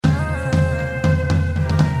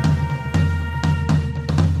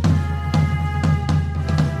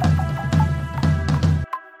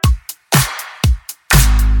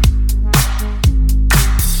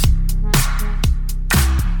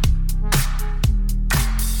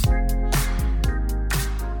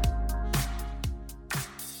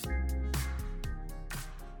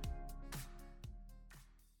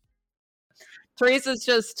Teresa's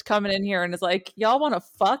just coming in here and is like, y'all want to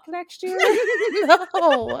fuck next year?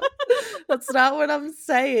 No, that's not what I'm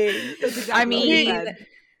saying. Exactly I mean,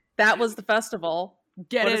 that was the festival.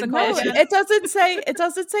 Get What is it? it No, called? it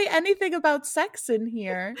doesn't say anything about sex in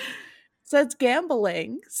here. It says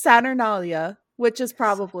gambling, Saturnalia, which is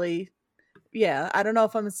probably, I don't know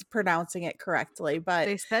if I'm pronouncing it correctly, but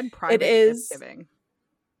They said private is- gift giving.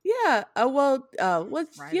 yeah.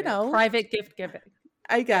 What's Private gift giving.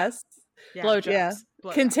 I guess. Yeah. Blowjobs. Yeah.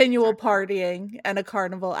 Blowjobs, Continual exactly. partying and a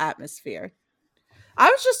carnival atmosphere. I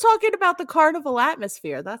was just talking about the carnival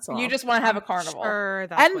atmosphere. That's all. You just want to have a carnival. Sure,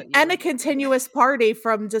 that's what you and were a continuous party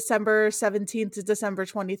from December 17th to December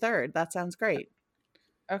 23rd. That sounds great.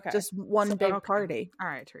 Okay. Just one big party. All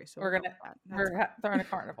right, Teresa. We're throwing a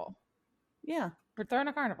carnival. Yeah. We're throwing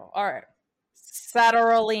a carnival. All right.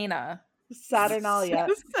 Saturnalina. Saturnalia.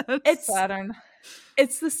 Saturn.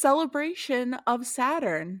 It's the celebration of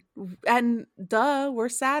Saturn. And duh, we're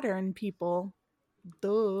Saturn people.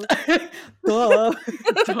 Duh. Duh.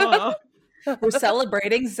 Duh. We're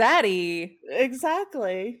celebrating Zaddy.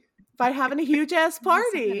 Exactly. By having a huge ass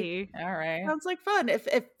party. All right. Sounds like fun.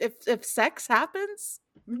 If sex happens,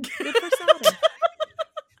 good for Saturn.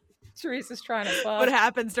 Teresa's trying to fuck. What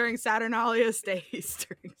happens during Saturnalia stays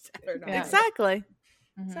during Saturnalia. Yeah. Exactly.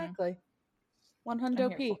 Mhm. Exactly. I'm 100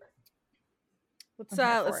 here p.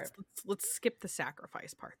 for Let's skip the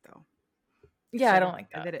sacrifice part though. Yeah, I don't like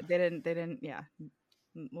that. They didn't. Yeah,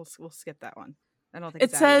 we'll skip that one. I don't think It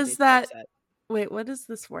Zaddy would says be that. upset. Wait, what is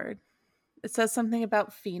this word? It says something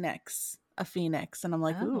about Phoenix, a phoenix, and I'm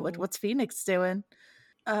like, ooh, Oh. what's Phoenix doing?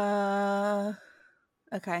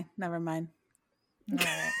 Okay, never mind. All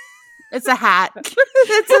right. It's a hat.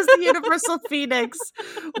 It says the Universal Phoenix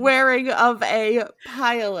wearing of a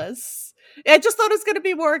pilus. I just thought it was going to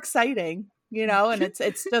be more exciting, and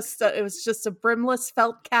it was just a brimless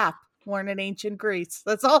felt cap worn in ancient Greece.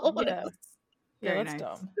 That's all it Yeah. is. Yeah, Very that's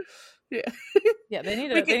nice. dumb. Yeah. Yeah, they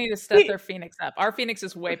need to step their Phoenix up. Our Phoenix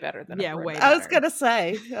is way better than a brim. way I was better.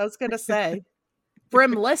 gonna say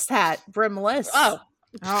brimless hat, brimless. Oh.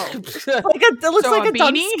 It looks So like a a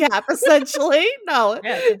dunce beanie? cap, essentially. No,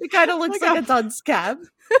 Yeah. it kind of looks Like like a dunce cap.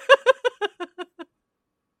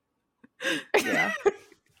 Yeah.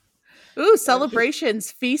 Ooh,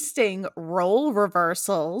 celebrations, feasting, role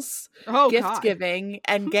reversals, gift God. giving,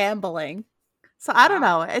 and gambling. So I don't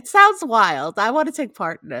know. It sounds wild. I want to take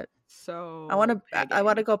part in it. So I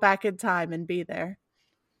want to go back in time and be there.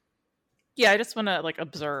 Yeah, I just want to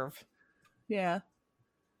observe. Yeah.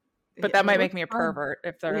 But that might make me a pervert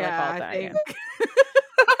if they're all dying.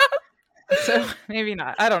 So maybe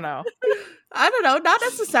not. I don't know. I don't know. Not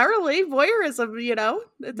necessarily voyeurism.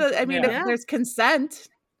 I mean, if there's consent,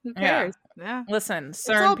 who cares? Yeah. Listen, It's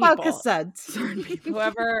certain all about people, consent.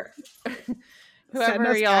 whoever Send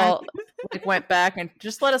us y'all went back and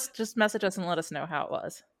just message us and let us know how it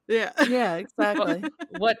was. Yeah. Yeah, exactly.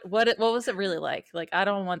 What was it really like? I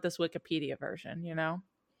don't want this Wikipedia version, Yeah.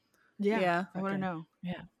 I want to know.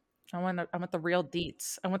 Yeah. I want the real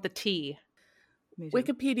deets. I want the tea. Me too.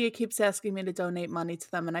 Wikipedia keeps asking me to donate money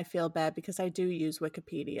to them, and I feel bad because I do use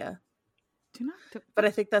Wikipedia. But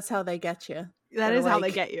I think that's how they get you. That is how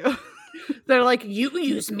they get you. They're like, you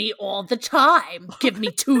use me all the time. Give me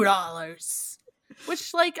 $2.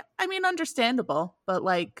 Which, understandable. But,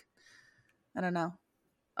 I don't know.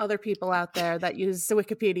 Other people out there that use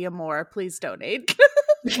Wikipedia more, please donate.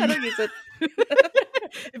 I don't use it.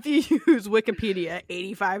 If you use Wikipedia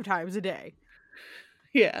 85 times a day.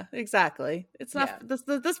 Yeah, exactly. It's not.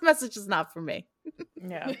 Yeah. This message is not for me.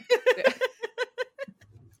 Yeah.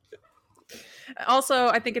 Also,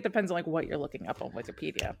 I think it depends on what you're looking up on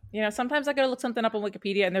Wikipedia. Sometimes I go to look something up on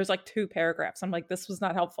Wikipedia and there's 2 paragraphs. I'm like, this was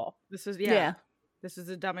not helpful. This is This is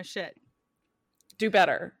the dumbest shit. Do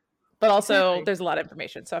better. But also, Exactly. there's a lot of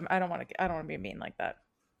information, so I don't want to be mean like that.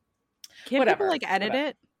 Can't people edit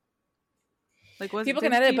it? People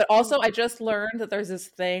can edit, but also I just learned that there's this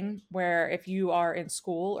thing where if you are in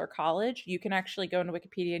school or college, you can actually go into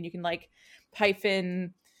Wikipedia and you can type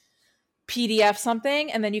in PDF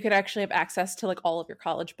something, and then you can actually have access to all of your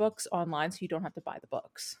college books online, so you don't have to buy the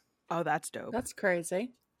books. Oh, that's dope. That's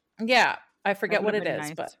crazy. Yeah, I forget what it is,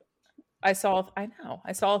 nice. but I saw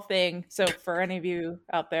a thing. So for any of you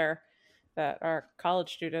out there that are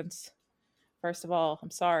college students, first of all, I'm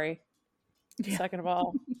sorry. Yeah. Second of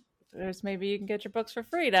all, maybe you can get your books for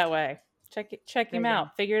free that way. Check them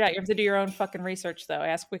out. Figure it out. You have to do your own fucking research, though.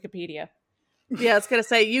 Ask Wikipedia. Yeah, I was gonna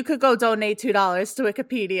say you could go donate $2 to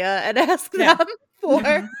Wikipedia and ask them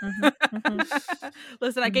for.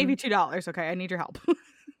 Listen, I gave you $2. Okay, I need your help.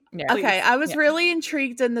 Yeah. Okay, I was really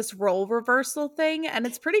intrigued in this role reversal thing, and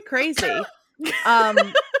it's pretty crazy.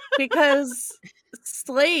 Because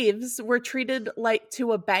slaves were treated like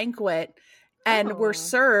to a banquet and were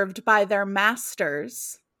served by their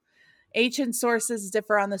masters. Ancient sources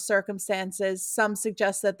differ on the circumstances. Some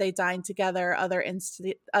suggest that they dined together.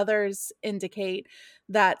 Others indicate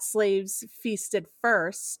that slaves feasted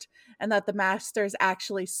first and that the masters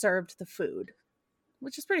actually served the food,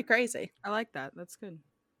 which is pretty crazy. I like that. That's good.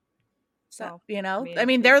 So, I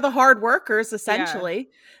mean, they're the hard workers essentially,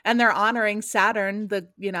 and they're honoring Saturn, the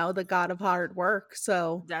god of hard work.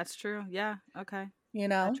 So that's true. Yeah. Okay. I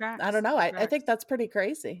don't know. I think that's pretty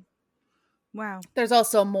crazy. Wow. There's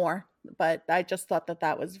also more, but I just thought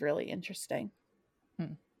that was really interesting.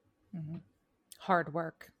 Mm-hmm. Hard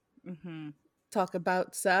work. Mm-hmm. Talk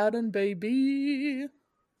about Saturn, baby.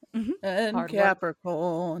 Mm-hmm. And hard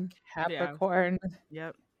Capricorn. Work. Capricorn. Yeah.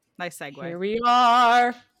 Yep. Nice segue. Here we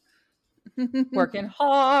are. Working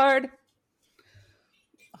hard.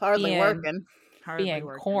 Hardly working. Being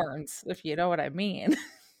corns, if you know what I mean.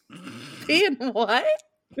 Being what?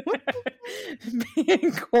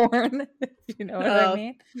 Being corn, if you know what I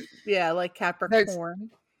mean. Yeah, like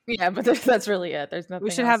Capricorn. But that's really it. There's nothing.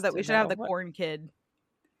 We should have that. We should have the corn kid.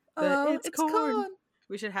 It's corn.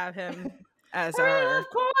 We should have him as our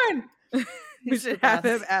corn. We should have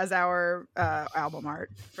him as our album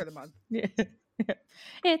art for the month. Yeah.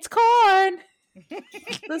 It's corn.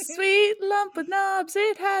 The sweet lump of knobs.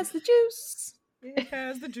 It has the juice. It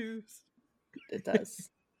has the juice. It does.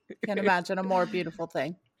 Can't imagine a more beautiful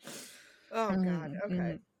thing. Oh God.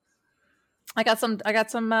 Okay. I got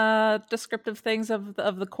some descriptive things of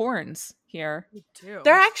the corns here. Me too.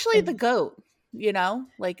 They're actually the goat.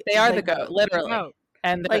 Like they are the goat, literally,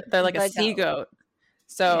 and they're like a sea goat.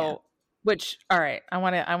 So, which all right, I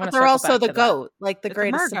want to. They're also the goat, like the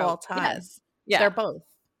greatest of all time. Yes. Yeah, they're both.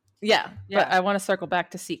 Yeah, but I want to circle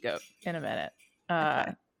back to sea goat in a minute.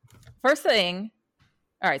 Okay. First thing,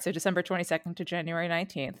 all right. So December 22nd to January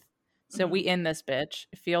 19th. So we in this bitch.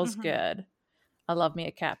 It feels good. I love me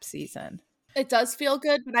a Cap season. It does feel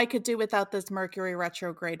good, but I could do without this Mercury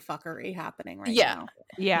retrograde fucking happening right now.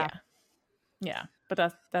 Yeah.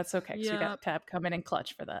 But that's okay. So you got Tab coming in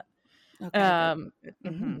clutch for that. Okay.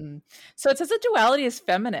 So it says the duality is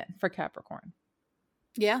feminine for Capricorn.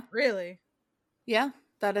 Yeah. Really? Yeah,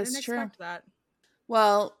 that is didn't true. Expect that.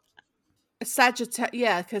 Well,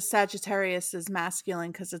 because Sagittarius is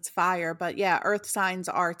masculine because it's fire, but Earth signs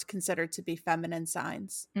are considered to be feminine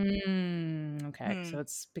signs. Okay, so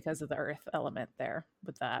it's because of the Earth element there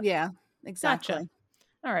with that. Yeah, exactly. Gotcha.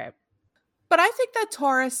 All right. But I think that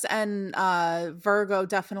Taurus and Virgo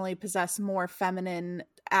definitely possess more feminine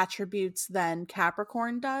attributes than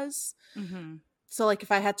Capricorn does. Mm-hmm. So, like,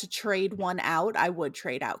 if I had to trade one out, I would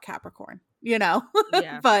trade out Capricorn,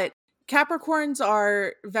 But Capricorns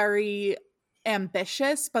are very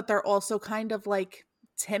ambitious, but they're also kind of like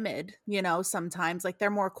timid, sometimes. Like, they're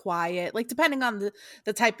more quiet, like, depending on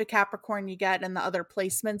the type of Capricorn you get and the other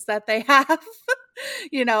placements that they have.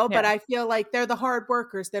 But I feel like they're the hard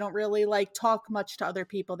workers. They don't really like talk much to other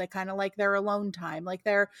people. They kind of like their alone time. Like,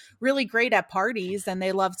 they're really great at parties and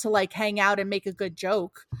they love to like hang out and make a good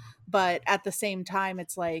joke. But at the same time,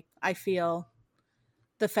 it's like, I feel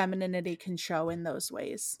the femininity can show in those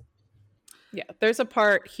ways. Yeah. There's a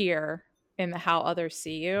part here in the How Others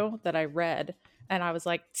See You that I read and I was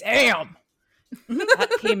like, damn, that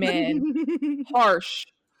came in harsh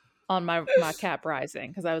on my Cap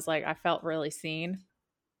rising, because I was like, I felt really seen.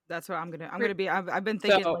 That's what I'm gonna be. I've been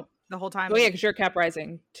thinking like the whole time. Oh yeah, because you're Cap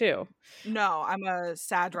rising too. No, I'm a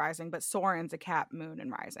Sag rising, but Soren's a Cap moon and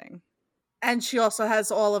rising. And she also has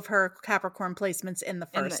all of her Capricorn placements in the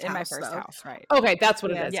first house. In my first house, right? Okay, that's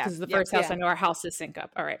what it is. Because the first house, I know our houses sync up.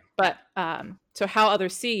 All right, but so How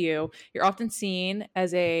Others See You, you're often seen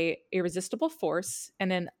as a irresistible force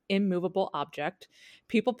and an immovable object.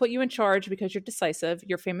 People put you in charge because you're decisive.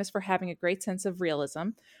 You're famous for having a great sense of realism.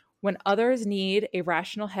 When others need a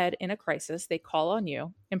rational head in a crisis, they call on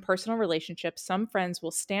you. In personal relationships, some friends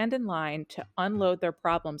will stand in line to unload their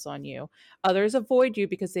problems on you. Others avoid you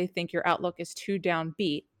because they think your outlook is too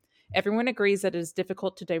downbeat. Everyone agrees that it is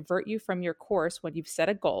difficult to divert you from your course when you've set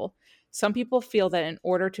a goal. Some people feel that in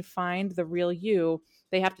order to find the real you,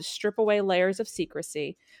 they have to strip away layers of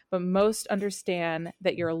secrecy, but most understand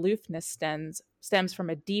that your aloofness stems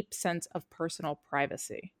from a deep sense of personal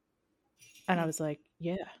privacy. And I was like,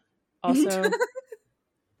 yeah. Also,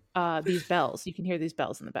 these bells. You can hear these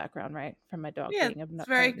bells in the background, right? From my dog. Yeah, it's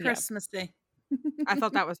very Christmassy. I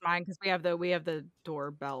thought that was mine because we have the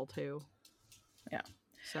doorbell too. Yeah.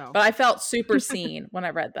 So, but I felt super seen when I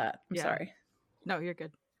read that. I'm sorry. No, you're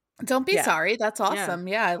good. Don't be sorry. That's awesome.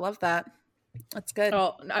 Yeah, I love that. That's good.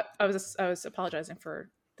 Oh, I was apologizing for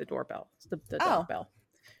the doorbell. It's the dog bell.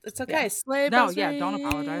 It's okay. Yeah. Sleigh No, bells yeah, don't ring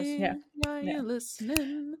apologize. Yeah. while you're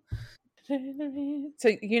listening. So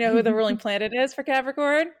you know who the ruling planet is for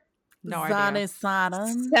Capricorn? No idea.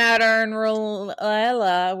 Saturn. Saturn.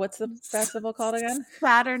 What's the festival called again?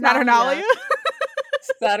 Saturnalia?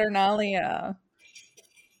 Saturnalia.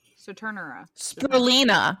 Saturnera.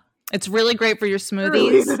 Spirulina. It's really great for your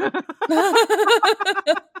smoothies.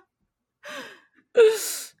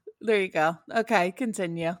 There you go. Okay,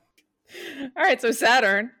 continue. All right, so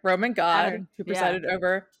Saturn, Roman god, Saturn, who presided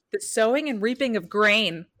over the sowing and reaping of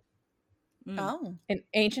grain. Oh. In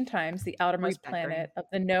ancient times, the outermost Reap that planet of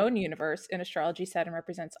the known universe in astrology, Saturn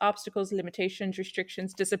represents obstacles, limitations,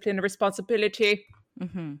 restrictions, discipline, and responsibility.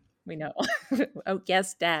 Mm-hmm. We know. Oh,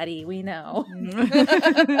 yes, Daddy, we know.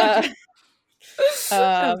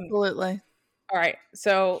 Absolutely. All right,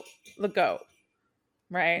 so the goat,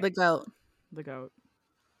 right? The goat. The goat.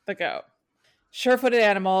 The goat. Sure-footed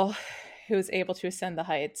animal who is able to ascend the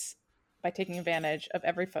heights by taking advantage of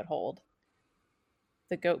every foothold.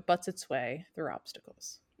 The goat butts its way through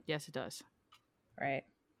obstacles. Yes, it does. Right?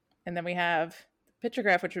 And then we have the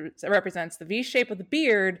pictograph, which represents the V shape of the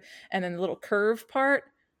beard, and then the little curve part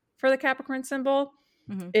for the Capricorn symbol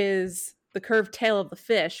is the curved tail of the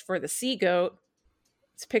fish for the sea goat.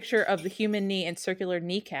 It's a picture of the human knee and circular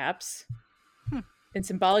kneecaps. In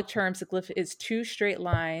symbolic terms, the glyph is two straight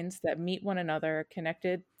lines that meet one another,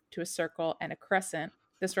 connected to a circle and a crescent.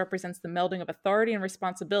 This represents the melding of authority and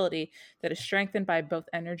responsibility that is strengthened by both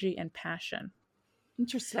energy and passion.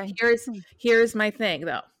 Interesting. Here's my thing,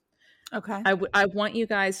 though. Okay. I want you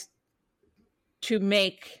guys to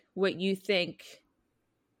make what you think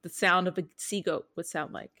the sound of a sea goat would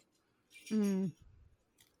sound like.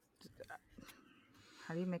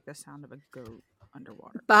 How do you make the sound of a goat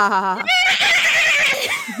underwater? Bah.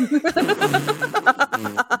 Was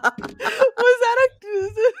that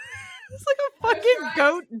It's like a fucking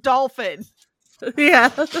goat dolphin. Yeah.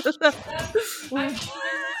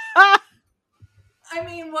 I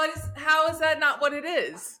mean, how is that not what it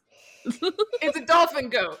is? It's a dolphin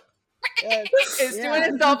goat. It's doing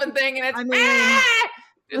its dolphin thing, and it's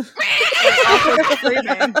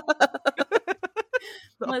Screaming.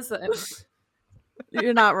 Listen,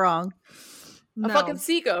 You're not wrong. a fucking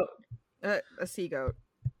sea goat. A sea goat.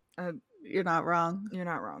 You're not wrong. You're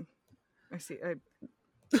not wrong.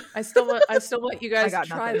 I still want you guys to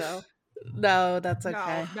try, nothing. though. No, that's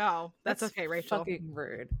okay. No, that's okay, Rachel. Fucking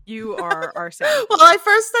rude. You are our sound. Well, at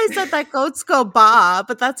first I said that goats go ba,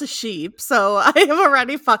 but that's a sheep, so I am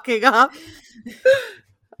already fucking up.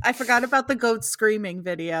 I forgot about the goat screaming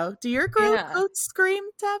video. Do your goats scream,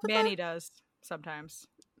 Tabitha? Manny does sometimes.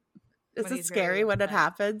 Is when it he's scary very when it upset.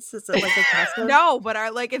 happens? Is it like aggressive? No, but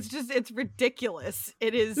it's ridiculous.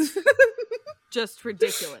 It is just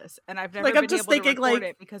ridiculous. And I've never Like, been I'm just able to thinking, record like-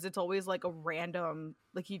 it because it's always like a random,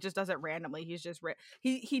 like he just does it randomly. He's just,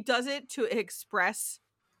 he does it to express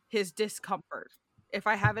his discomfort. If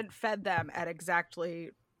I haven't fed them at exactly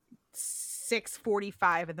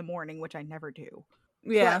 6:45 in the morning, which I never do.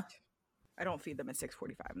 Yeah. But I don't feed them at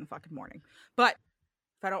 6:45 in the fucking morning. But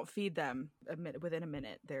if I don't feed them within a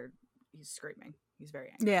minute, he's screaming. He's very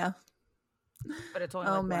angry. Yeah. But it's only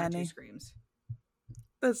Oh, like one or Manny. two screams.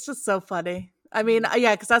 That's just so funny. I mean,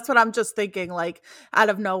 yeah, because that's what I'm just thinking. Like, out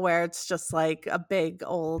of nowhere, it's just like a big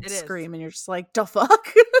old It is. scream, and you're just like, "The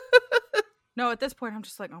fuck." No, at this point, I'm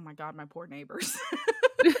just like, oh my god, my poor neighbors.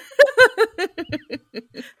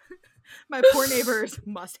 My poor neighbors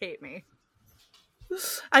must hate me.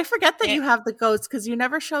 I forget that you have the goats because you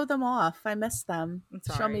never show them off. I miss them. I'm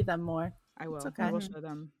Show sorry. me them more. I will. It's okay. I will show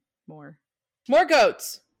them more. More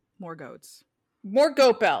goats. More goats. More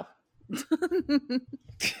goat bell.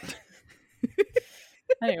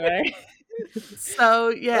 Anyway, So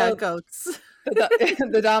yeah, Well, goats.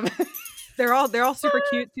 the dom. They're all super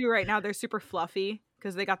cute too right now. They're super fluffy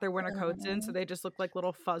because they got their winter coats in, so they just look like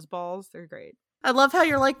little fuzz balls. They're great. I love how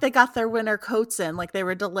you're like they got their winter coats in, like they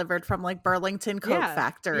were delivered from like Burlington Coat Yeah,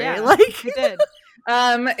 Factory. yeah. Like They did.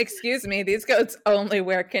 Excuse me, these goats only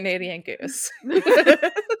wear Canadian Goose.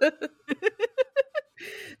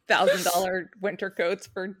 $1,000 winter coats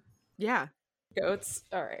for Yeah. goats.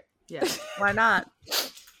 All right. Yeah. why not?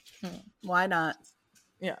 Why not?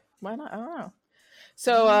 Yeah. Why not? I don't know.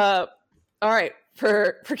 So, all right.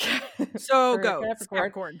 For So for goats.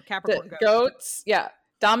 Capricorn. the Capricorn goats. goats. Yeah.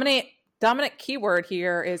 Dominant keyword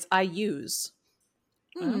here is I use.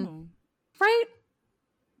 Oh. Right?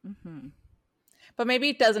 Mm-hmm. But maybe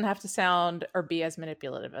it doesn't have to sound or be as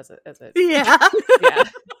manipulative as it. Yeah. Yeah.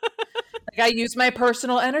 Like I use my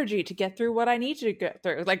personal energy to get through what I need to get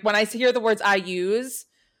through. Like when I hear the words I use,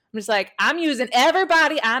 I'm just like, I'm using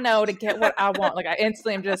everybody I know to get what I want. Like I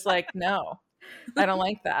instantly am just like, no, I don't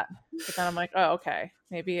like that. But then I'm like, oh, okay.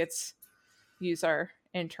 Maybe it's use our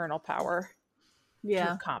internal power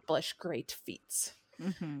to accomplish great feats.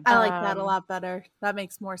 Mm-hmm. I like that a lot better. That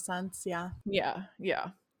makes more sense. Yeah. Yeah. Yeah.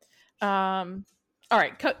 All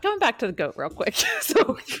right. Going back to the goat real quick.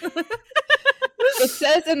 So it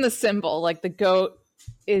says in the symbol, like the goat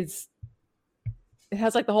it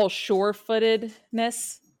has like the whole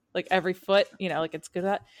sure-footedness, like every foot, like it's good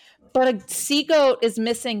at that. But a sea goat is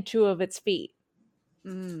missing 2 of its feet.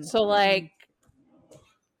 So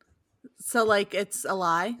it's a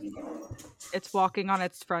lie. It's walking on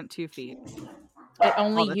its front 2 feet. It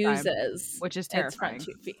only uses, which is terrifying. Its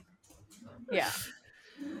front 2 feet. Yeah.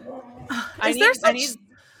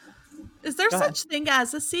 Is there such thing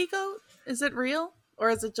as a sea goat? Is it real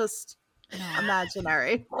or is it just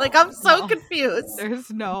imaginary? Like I'm so confused.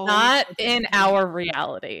 There's not in our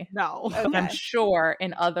reality. No. Okay. I'm sure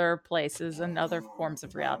in other places and other forms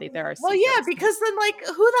of reality there are. Well, yeah, because then like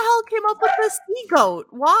who the hell came up with this sea goat?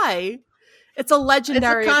 Why? It's a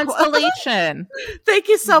legendary constellation. Thank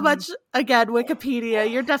you so much again, Wikipedia.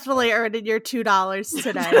 You're definitely earning your $2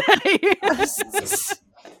 today.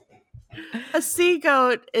 A sea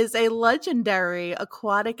goat is a legendary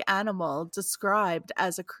aquatic animal described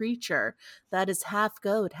as a creature that is half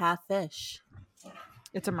goat, half fish.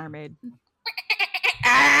 It's a mermaid.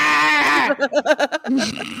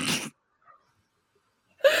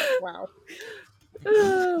 Wow.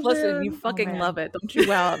 Listen, you fucking love it. Don't you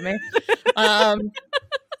wow at me.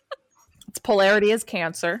 Its polarity is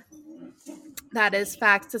Cancer. That is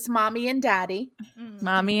facts. It's mommy and daddy.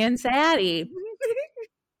 Mommy and daddy.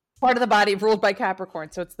 Part of the body ruled by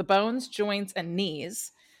Capricorn. So it's the bones, joints, and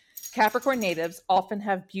knees. Capricorn natives often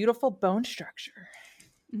have beautiful bone structure,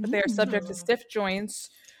 but they are subject to stiff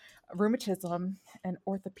joints, rheumatism, and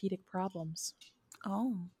orthopedic problems.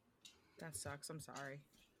 Oh. That sucks. I'm sorry.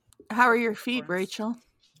 How are your feet, Rachel?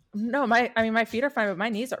 No, my feet are fine, but my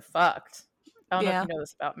knees are fucked. I don't know if you know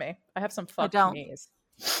this about me. I have some fucked knees.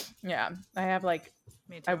 Yeah. I have I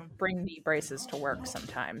bring knee braces to work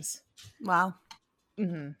sometimes. Wow.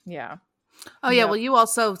 Yeah. Oh, yeah. Well, you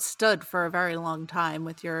also stood for a very long time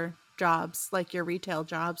with your jobs, like your retail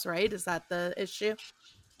jobs, right? Is that the issue?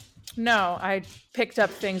 No, I picked up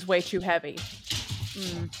things way too heavy.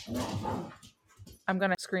 I'm going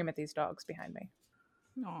to scream at these dogs behind me.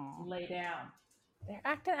 Aww. Lay down. They're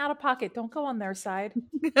acting out of pocket. Don't go on their side.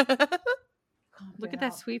 Look at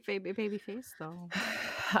that sweet baby face, though.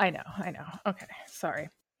 I know. Okay. Sorry.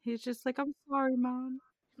 He's just like, I'm sorry, Mom.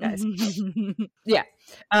 Guys. Yeah.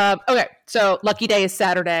 Okay. So lucky day is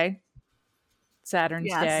Saturday. Saturn's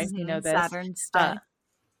Day. You know this. Saturn's Day.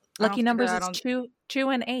 Lucky numbers is 2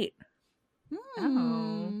 and 8.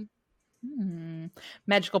 Oh.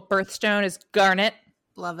 Magical birthstone is garnet.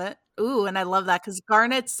 Love it. Ooh, and I love that because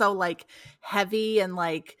garnet's so like heavy and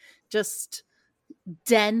like just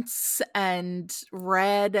dense and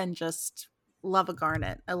red and just love a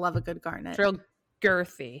garnet. I love a good garnet. It's real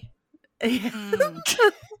girthy.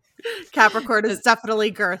 Capricorn is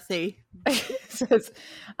definitely girthy. It says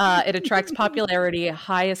it attracts popularity,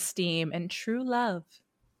 high esteem, and true love.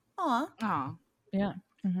 Aw. Yeah.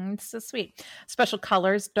 It's so sweet. Special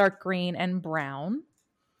colors, dark green and brown.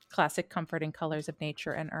 Classic comforting colors of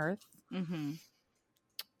nature and earth.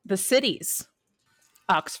 The cities: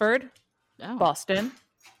 Oxford, Boston,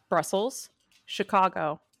 Brussels,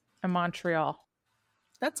 Chicago, and Montreal.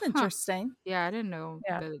 That's interesting. Yeah, I didn't know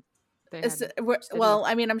that they had well,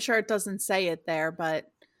 I mean, I'm sure it doesn't say it there,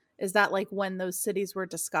 but is that like when those cities were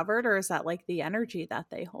discovered, or is that like the energy that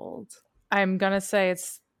they hold? I'm going to say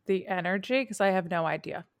it's the energy because I have no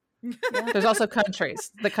idea. There's also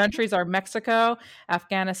countries. The countries are Mexico,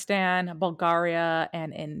 Afghanistan, Bulgaria,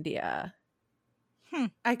 and India.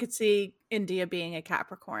 I could see India being a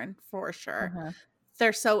Capricorn for sure.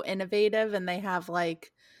 They're so innovative and they have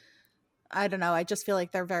like, I don't know, I just feel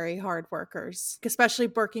like they're very hard workers, especially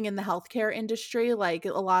working in the healthcare industry. Like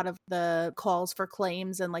a lot of the calls for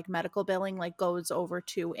claims and like medical billing like goes over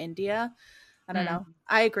to India. I don't know.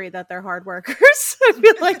 I agree that they're hard workers. I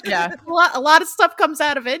feel like a lot of stuff comes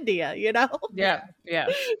out of India, you know? Yeah.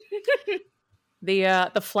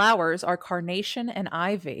 The flowers are carnation and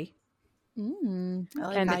ivy. I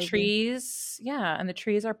like and the ivy. trees, and the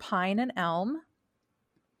trees are pine and elm.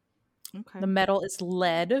 Okay. The metal is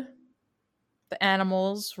lead. The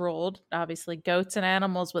animals ruled, obviously, goats and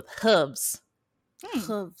animals with hooves.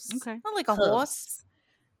 Hooves. Okay. Not like a horse.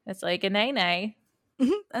 It's like a nay-nay.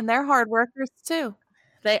 And they're hard workers too.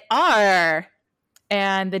 They are.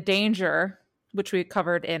 And the danger, which we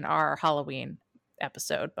covered in our Halloween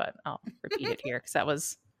episode, but I'll repeat it here because that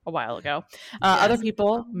was a while ago. Yes. Other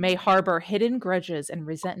people may harbor hidden grudges and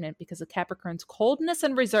resentment because of Capricorn's coldness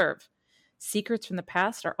and reserve. Secrets from the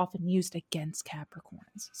past are often used against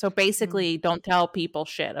Capricorns. So basically, don't tell people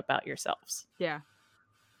shit about yourselves. Yeah.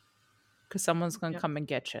 Because someone's going to come and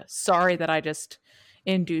get you. Sorry that I just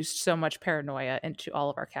induced so much paranoia into all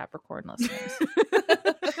of our Capricorn listeners.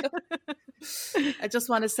 I just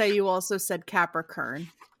want to say you also said Capricorn.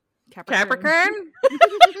 Capricorn?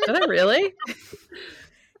 Did I really?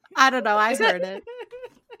 I don't know. I heard it.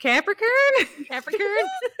 Capricorn? Capricorn?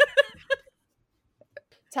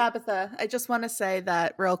 Tabitha, I just want to say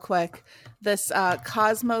that real quick. This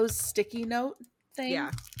Cosmos sticky note thing.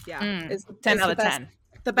 Yeah. Is 10 out of 10.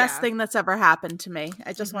 The best thing that's ever happened to me.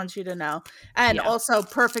 I just want you to know. And also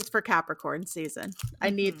perfect for Capricorn season. I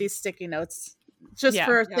need these sticky notes just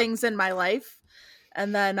for things in my life.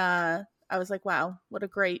 And then I was like, wow, what a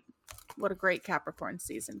great Capricorn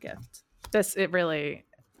season gift. It really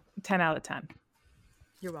 10 out of 10.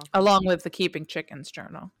 You're welcome. Along with the Keeping Chickens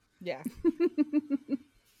journal. Yeah.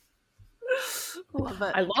 Love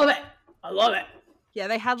it. I love it. Yeah,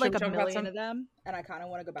 they had like a million of them, and I kind of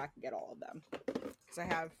want to go back and get all of them because I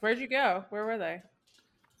have. Where'd you go? Where were they?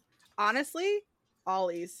 Honestly,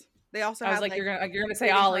 Ollie's. They also. I was like, you're gonna say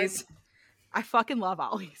Ollie's. I fucking love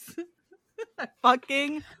Ollie's. I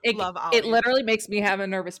fucking love Ollie's. It literally makes me have a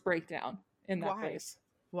nervous breakdown in that place.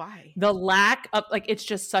 Why? The lack of it's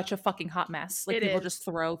just such a fucking hot mess. Like people just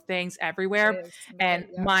throw things everywhere, and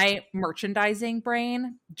my merchandising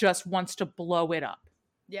brain just wants to blow it up.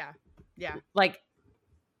 Yeah. Like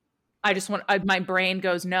I just want my brain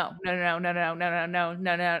goes no.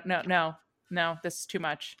 This is too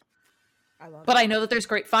much. I love it. But I know that there's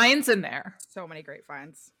great finds in there. So many great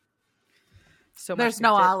finds. So there's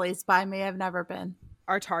no Ollie's by me. I've never been.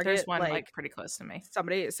 Our Target, there's one like pretty close to me.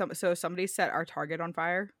 Somebody set our Target on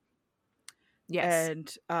fire. Yes.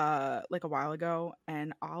 And like a while ago,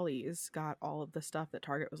 and Ollie's got all of the stuff that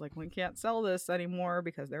Target was like, we can't sell this anymore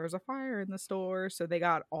because there was a fire in the store. So they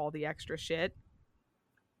got all the extra shit.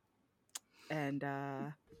 And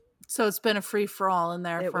so it's been a free for all in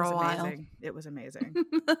there for a while. Amazing. It was amazing.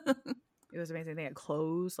 It was amazing. They had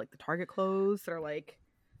clothes, like the Target clothes. They're like,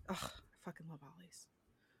 oh, I fucking love Ollie's.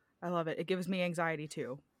 I love it. It gives me anxiety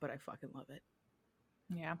too, but I fucking love it.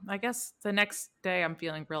 Yeah, I guess the next day I'm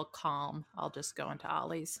feeling real calm. I'll just go into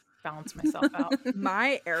Ollie's, balance myself out.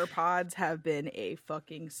 My AirPods have been a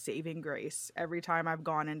fucking saving grace every time I've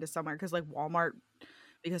gone into somewhere because Walmart's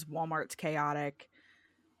chaotic.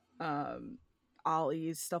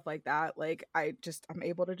 Ollie's, stuff like that. Like I'm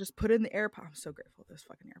able to just put in the AirPods. I'm so grateful for those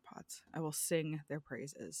fucking AirPods. I will sing their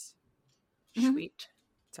praises. Sweet.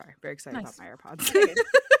 Sorry, very excited about my AirPods.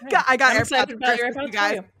 I got AirPods about your AirPods, you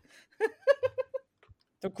guys.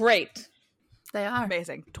 They're great. They are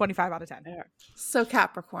amazing. 25 out of 10. So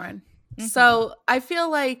Capricorn. Mm-hmm. So I feel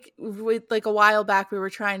like like a while back we were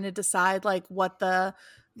trying to decide like what the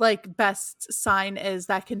like best sign is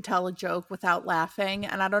that can tell a joke without laughing,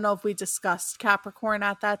 and I don't know if we discussed Capricorn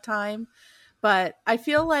at that time. But I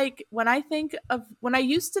feel like when I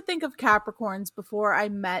used to think of Capricorns before I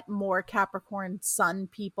met more Capricorn sun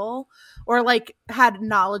people or like had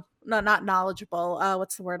knowledge, not knowledgeable.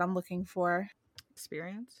 What's the word I'm looking for?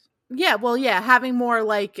 Experience? Yeah. Well, yeah. Having more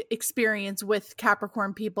like experience with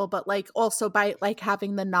Capricorn people, but like also by like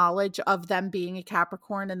having the knowledge of them being a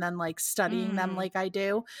Capricorn and then like studying them like I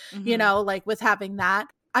do, you know, like with having that,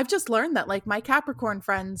 I've just learned that like my Capricorn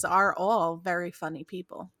friends are all very funny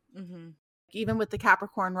people. Mm-hmm. Even with the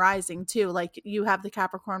Capricorn rising too, like you have the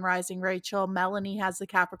Capricorn rising, Rachel, Melanie has the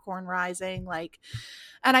Capricorn rising, like,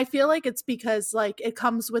 and I feel like it's because like it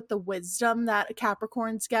comes with the wisdom that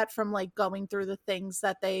Capricorns get from like going through the things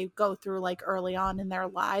that they go through like early on in their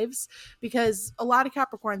lives, because a lot of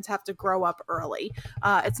Capricorns have to grow up early.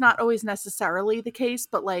 It's not always necessarily the case,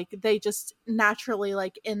 but like they just naturally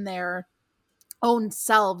like in their own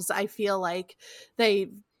selves, I feel like they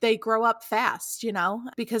grow up fast, you know,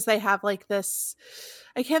 because they have like this,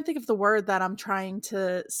 I can't think of the word that I'm trying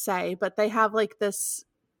to say, but they have like this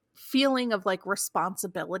feeling of like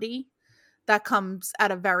responsibility that comes at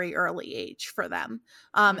a very early age for them.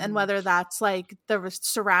 And whether that's like the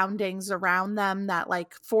surroundings around them that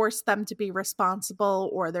like force them to be responsible,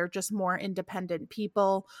 or they're just more independent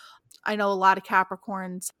people. I know a lot of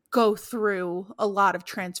Capricorns go through a lot of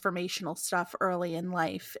transformational stuff early in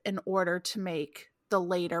life in order to make the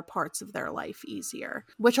later parts of their life easier,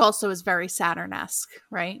 which also is very Saturn-esque,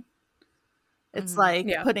 right? It's like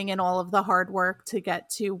putting in all of the hard work to get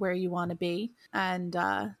to where you want to be. And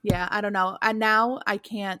yeah, I don't know. And now I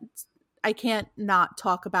can't not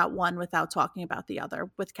talk about one without talking about the other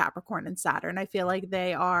with Capricorn and Saturn. I feel like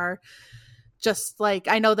they are Just like,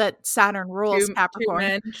 I know that Saturn rules Capricorn. 2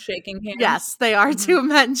 men shaking hands. Yes, they are 2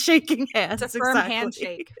 men shaking hands. It's a firm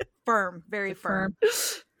handshake. Firm, very firm.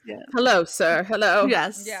 Yeah. Hello, sir. Hello.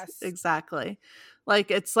 Yes, exactly.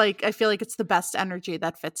 Like, it's like, I feel like it's the best energy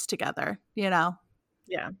that fits together, you know?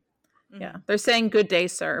 Yeah. Yeah. They're saying good day,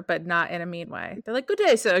 sir, but not in a mean way. They're like, good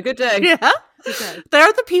day, sir. Good day. Yeah. Okay.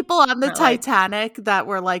 They're the people on the Titanic that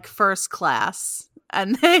were like first class.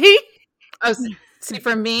 And they see,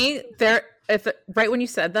 for me, right when you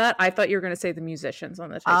said that, I thought you were going to say the musicians on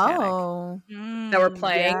the Titanic that were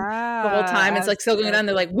playing the whole time. It's like still going on.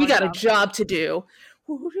 They're like, we got a job to do.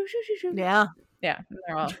 Yeah. Yeah. And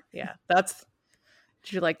they're all, yeah. That's,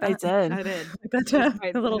 did you like that? I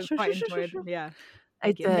did. A little yeah.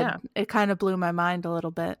 I did. Yeah. It kind of blew my mind a little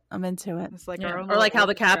bit. I'm into it. It's like or like how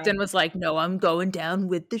the captain was like, no, I'm going down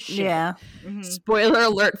with the ship. Yeah. Spoiler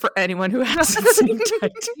alert for anyone who hasn't seen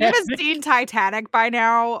Titanic. You haven't seen Titanic by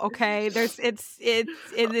now, okay? This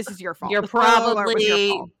is your fault. You're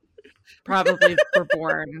probably were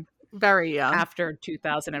born very young after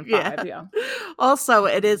 2005. Yeah. Also,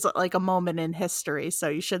 it is like a moment in history, so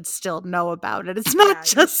you should still know about it. It's not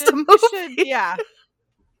just a movie. Yeah.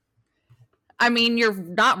 I mean, you're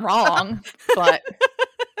not wrong, but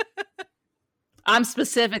I'm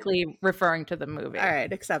specifically referring to the movie. All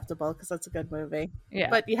right, acceptable, because that's a good movie.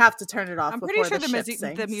 Yeah, but you have to turn it off. I'm pretty sure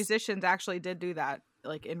the musicians actually did do that,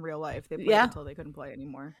 like in real life. They played until they couldn't play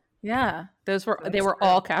anymore. Yeah, they were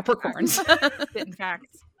all Capricorns. In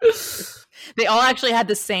fact, they all actually had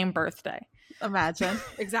the same birthday. Imagine.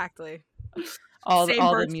 Exactly. all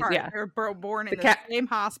the music. Yeah, they were born in the same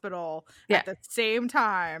hospital at the same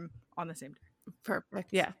time on the same day. Perfect.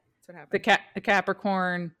 Yeah, that's what happened. The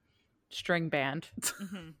Capricorn string band.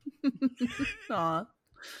 Aw.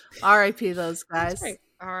 R.I.P. those guys.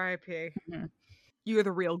 R.I.P. You're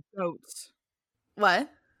the real goats. What?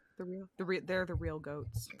 They're the real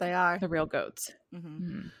goats. They are the real goats.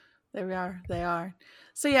 They are.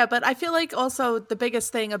 So yeah, but I feel like also the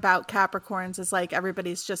biggest thing about Capricorns is like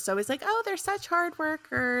everybody's just always like, oh, they're such hard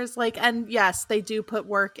workers. Like, and yes, they do put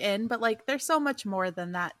work in, but like there's so much more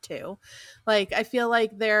than that too. Like, I feel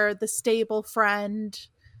like they're the stable friend,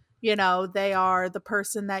 you know, they are the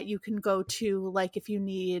person that you can go to, like if you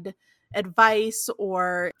need advice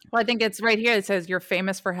or I think it's right here. It says you're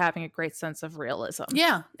famous for having a great sense of realism.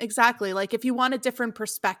 Yeah, exactly. Like if you want a different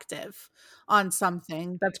perspective on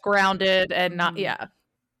something that's grounded and not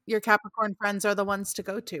your Capricorn friends are the ones to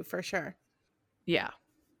go to for sure. Yeah,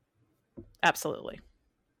 absolutely.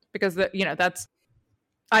 Because that's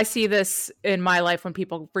I see this in my life when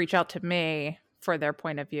people reach out to me for their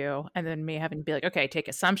point of view, and then me having to be like, okay, take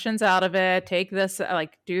assumptions out of it, take this,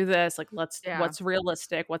 like do this, like what's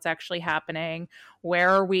realistic, what's actually happening, where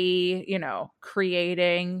are we,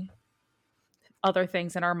 creating other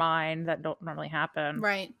things in our mind that don't normally happen.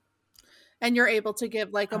 Right. And you're able to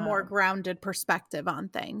give like a more grounded perspective on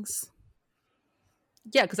things.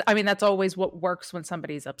 Yeah, because I mean that's always what works when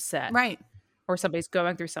somebody's upset. Right. Or somebody's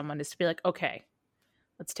going through someone, is to be like, okay,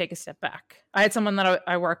 let's take a step back. I had someone that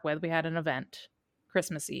I work with. We had an event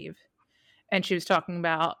Christmas Eve, and she was talking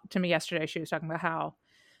about to me yesterday. She was talking about how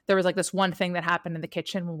there was like this one thing that happened in the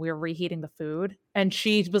kitchen when we were reheating the food, and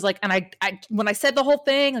she was like, and I when I said the whole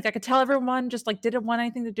thing, like I could tell everyone just like didn't want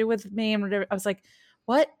anything to do with me, and I was like,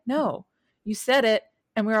 what? No, you said it,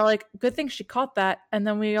 and we were like, good thing she caught that, and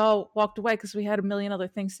then we all walked away because we had a million other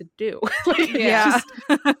things to do. Like, yeah,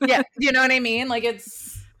 you know what I mean? Like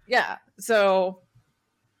so.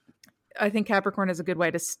 I think Capricorn is a good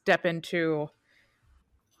way to step into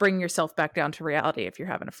bring yourself back down to reality if you're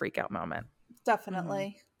having a freak out moment.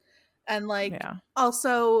 Definitely. And like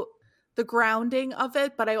also the grounding of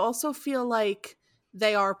it, but I also feel like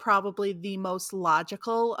they are probably the most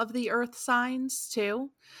logical of the earth signs too.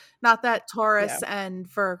 Not that Taurus and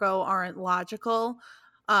Virgo aren't logical,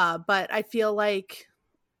 but I feel like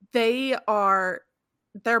their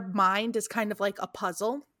mind is kind of like a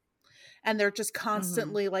puzzle. And they're just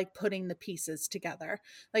constantly like putting the pieces together.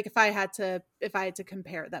 Like if I had to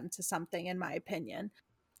compare them to something, in my opinion,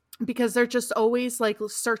 because they're just always like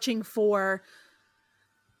searching for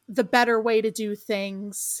the better way to do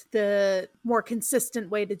things, the more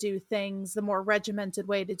consistent way to do things, the more regimented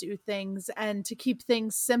way to do things, and to keep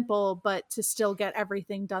things simple, but to still get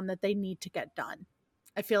everything done that they need to get done.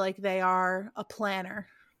 I feel like they are a planner,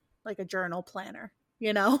 like a journal planner,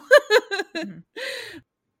 you know?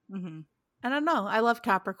 I don't know. I love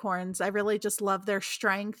Capricorns. I really just love their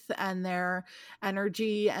strength and their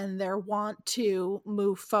energy and their want to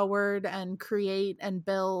move forward and create and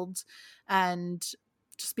build and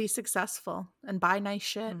just be successful and buy nice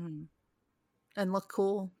shit and look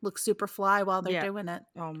cool, look super fly while they're doing it.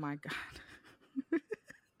 Oh my God.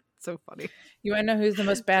 So funny. You want to know who's the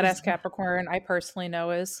most badass Capricorn I personally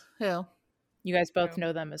know is? Who? You guys both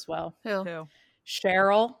know them as well. Who?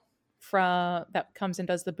 Cheryl from that comes and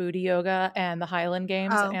does the booty yoga and the Highland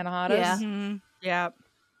Games, Anahadas. Yeah. Mm-hmm. Yeah.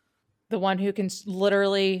 The one who can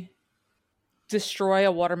literally destroy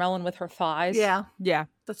a watermelon with her thighs. Yeah. Yeah.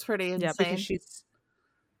 That's pretty insane. Yeah, because she's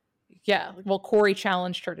well, Corey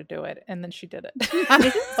challenged her to do it, and then she did it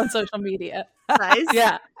on social media. Nice.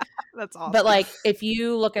 Yeah. That's awesome. But like, if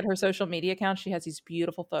you look at her social media account, she has these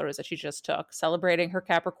beautiful photos that she just took celebrating her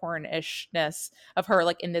Capricorn-ishness of her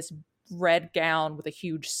like in this red gown with a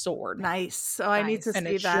huge sword. Nice. So I need to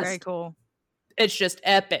see that. Very cool. It's just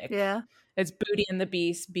epic. Yeah. It's Booty and the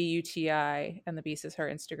Beast, BUTI, and the Beast is her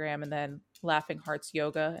Instagram, and then Laughing Hearts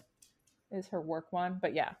Yoga is her work one.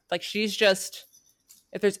 But yeah, like she's just,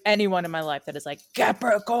 if there's anyone in my life that is like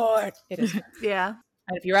Capricorn, it is her. Yeah.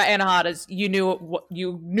 And if you're at Anahadas, you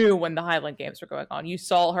knew when the Highland Games were going on. You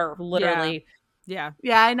saw her literally, yeah,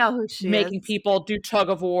 I know who she making is. people do tug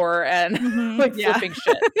of war and flipping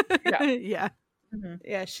shit. Yeah, yeah,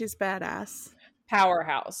 yeah. She's badass.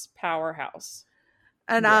 Powerhouse.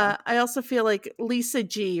 And I also feel like Lisa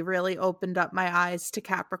G really opened up my eyes to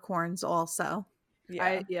Capricorns. Also,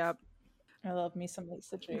 I love me some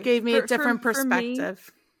Lisa G. Gave me a different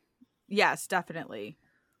perspective. Me, yes, definitely.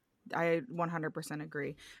 I 100%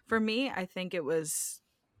 agree. For me, I think it was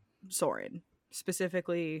Soren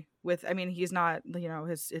specifically with, I mean, he's not,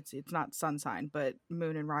 it's not sun sign, but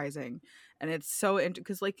moon and rising. And it's so,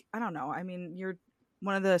 because like, I don't know. I mean, you're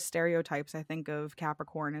one of the stereotypes I think of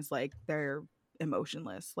Capricorn is like, they're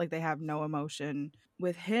emotionless. Like they have no emotion.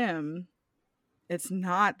 With him, it's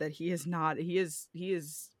not that he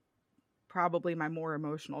is probably my more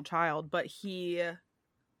emotional child, but he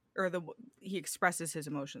expresses his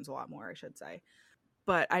emotions a lot more, I should say.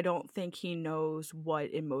 But I don't think he knows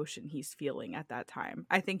what emotion he's feeling at that time.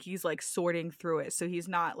 I think he's like sorting through it. So he's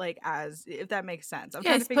not like if that makes sense.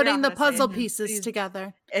 He's putting the puzzle pieces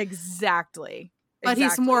together. Exactly. But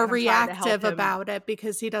he's more reactive about it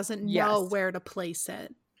because he doesn't know where to place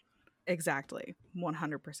it. Exactly.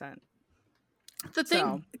 100%. The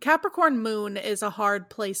thing, Capricorn moon is a hard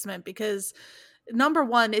placement because number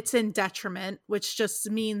one, it's in detriment, which just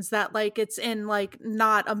means that like it's in like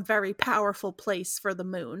not a very powerful place for the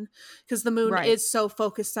moon because the moon is so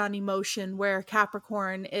focused on emotion, where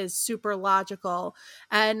Capricorn is super logical.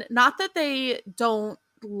 And not that they don't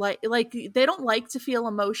like they don't like to feel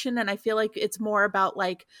emotion, and I feel like it's more about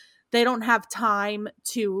like they don't have time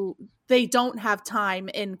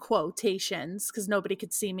in quotations because nobody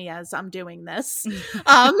could see me as I'm doing this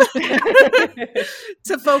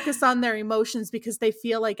to focus on their emotions because they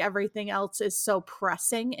feel like everything else is so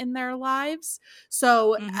pressing in their lives.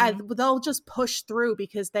 So they'll just push through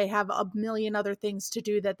because they have a million other things to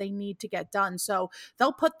do that they need to get done. So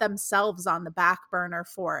they'll put themselves on the back burner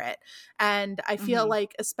for it. And I feel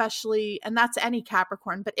like especially, and that's any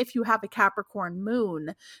Capricorn, but if you have a Capricorn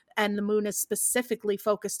moon and the moon is specifically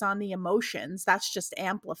focused on the emotions, that's just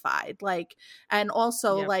amplified. Like, and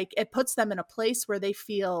also like it puts them in a place where they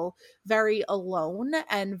feel very alone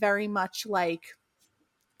and very much like,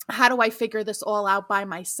 how do I figure this all out by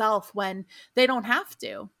myself when they don't have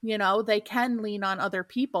to, they can lean on other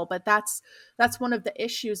people, but that's one of the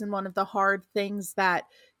issues and one of the hard things that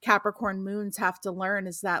Capricorn moons have to learn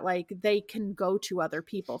is that like they can go to other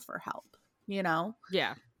people for help,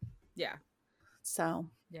 Yeah. So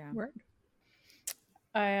yeah. Word.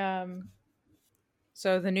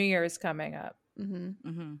 So the New Year is coming up.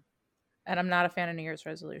 Mm-hmm. And I'm not a fan of New Year's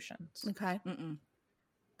resolutions. Okay. Mm-mm.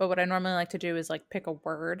 But what I normally like to do is like pick a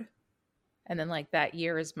word, and then like that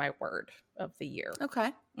year is my word of the year.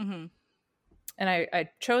 Okay. Mm-hmm. And I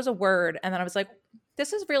chose a word, and then I was like,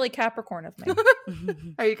 this is really Capricorn of me.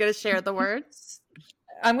 Are you going to share the words?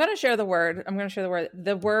 I'm going to share the word.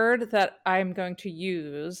 The word that I'm going to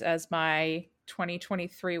use as my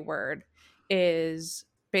 2023 word is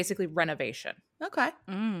basically renovation. Okay.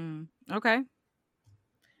 Okay.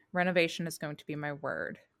 Renovation is going to be my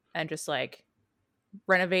word. And just like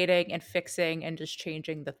renovating and fixing and just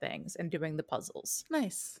changing the things and doing the puzzles.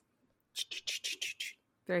 Nice.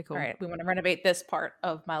 Very cool. All right. We want to renovate this part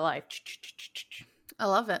of my life. I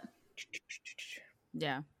love it.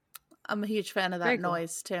 Yeah. I'm a huge fan of that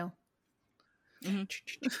noise too.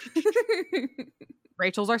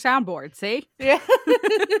 Rachel's our soundboard. See? Yeah.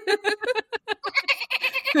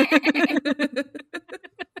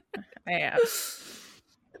 Yeah.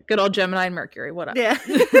 Good old Gemini and Mercury. What up? Yeah.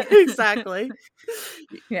 Exactly.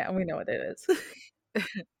 Yeah, we know what it is.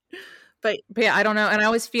 But yeah, I don't know. And I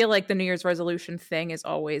always feel like the New Year's resolution thing is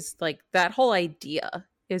always like that whole idea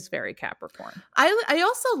is very Capricorn. I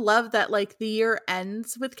also love that like the year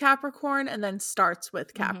ends with Capricorn and then starts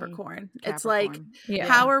with Capricorn. It's like,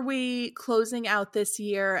 how are we closing out this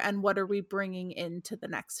year and what are we bringing into the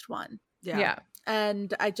next one? Yeah.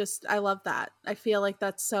 And I love that. I feel like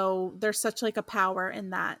there's such like a power in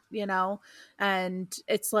that, you know, and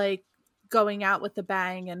it's like going out with a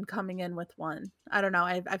bang and coming in with one. I don't know.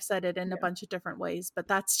 I've said it in a bunch of different ways, but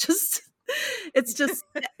that's just, it's just,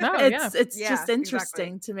 it's just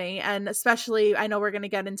interesting to me. And especially, I know we're going to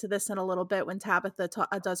get into this in a little bit when Tabitha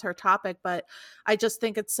does her topic, but I just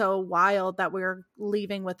think it's so wild that we're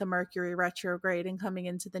leaving with a Mercury retrograde and coming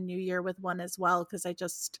into the new year with one as well. Cause I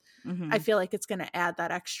feel like it's going to add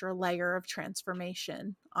that extra layer of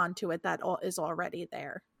transformation onto it that is already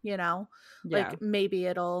there, you know, like maybe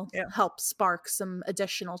it'll help spark some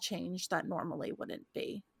additional change that normally wouldn't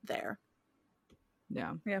be there.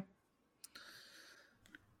 Yeah.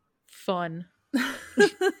 Fun.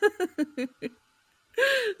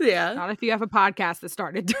 Yeah. Not if you have a podcast that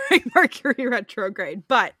started during Mercury retrograde,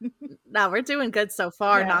 but no, we're doing good so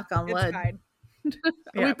far. Knock on wood.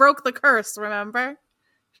 We broke the curse, remember?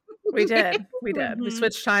 We did. We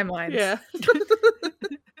switched timelines. Yeah.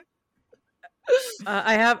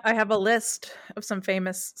 I have a list of some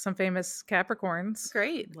famous Capricorns.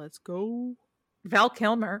 Great. Let's go. Val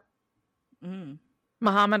Kilmer.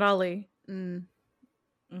 Muhammad Ali.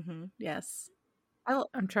 Yes. I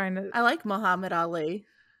like Muhammad Ali.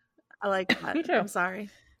 I like that. Me too. I'm sorry.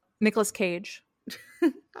 Nicolas Cage.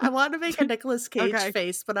 I want to make a Nicolas Cage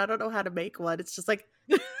face, but I don't know how to make one. It's just like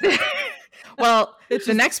well,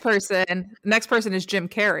 the next person is Jim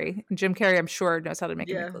Carrey. Jim Carrey, I'm sure, knows how to make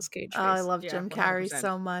a Nicolas Cage face. Oh, I love Jim Carrey 100%.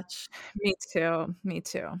 So much. Me too.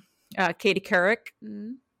 Katie Couric.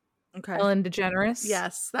 Okay. Ellen DeGeneres.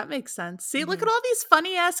 Yes, that makes sense. See, look at all these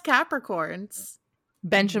funny ass Capricorns.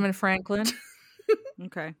 Benjamin Franklin.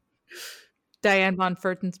 Okay. Diane von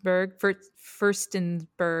Furstenberg.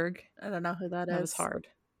 I don't know who that is. That was hard.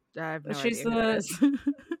 I have no She's idea who that is.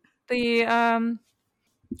 the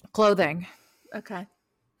clothing. Okay.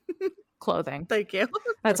 Clothing. Thank you.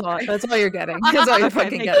 That's all you're getting. That's all you're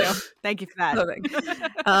fucking getting. Thank you for that. Clothing.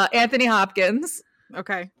 Anthony Hopkins.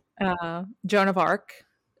 Okay. Joan of Arc.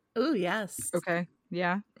 Oh, yes. Okay.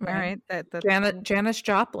 Yeah. All right. Janis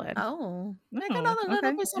Joplin. Oh. Make another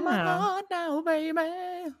little piece of my heart now, baby.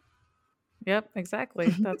 Yep, exactly.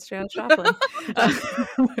 That's Janis Joplin.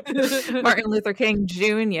 Martin Luther King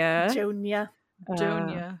Jr.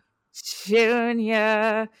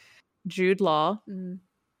 Jude Law.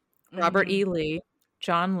 Robert E. Lee.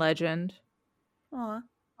 John Legend. Aw. Okay.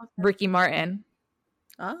 Ricky Martin.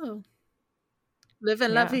 Oh.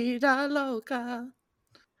 Living la vida loca.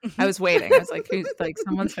 I was waiting. I was like, who's like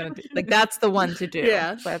someone's gonna do like that's the one to do.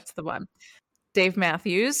 Yeah. That's the one. Dave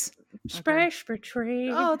Matthews. Okay.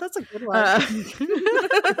 Oh, that's a good one.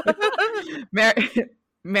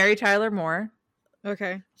 Mary Tyler Moore.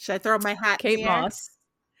 Okay. Should I throw my hat Kate in the air? Moss.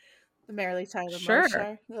 The Mary Tyler Sure.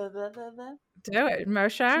 Moore. Do it.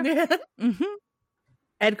 Moshe. Yeah.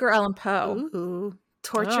 Edgar Allan Poe. Ooh.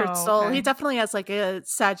 Tortured soul. Okay. He definitely has like a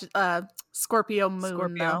Scorpio moon.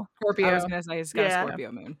 Scorpio. Scorpio. I was going to say he's got a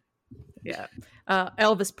Scorpio moon. Yeah.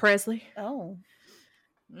 Elvis Presley. Oh.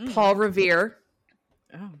 Paul Revere.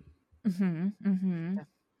 Oh.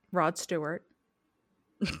 Rod Stewart.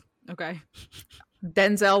 Okay.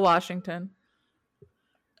 Denzel Washington.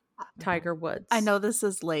 Tiger Woods. I know this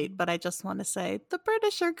is late, but I just want to say the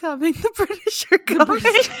British are coming. The British are coming.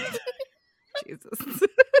 Jesus.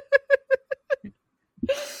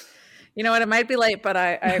 You know what? It might be late, but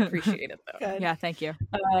I appreciate it though. Good. Yeah, thank you.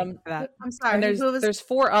 I'm sorry. And there's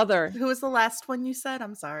four other. Who was the last one you said?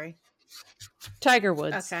 I'm sorry. Tiger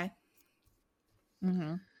Woods. Okay.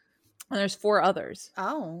 And there's four others.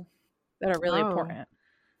 Oh. That are really important.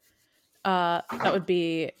 That would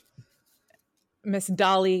be Miss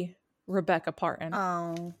Dolly Rebecca Parton.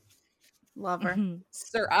 Oh. Love her.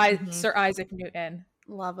 Sir Isaac Newton.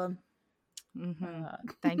 Love him.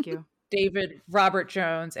 Thank you. Robert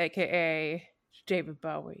Jones, aka David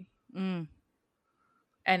Bowie. And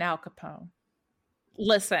Al Capone.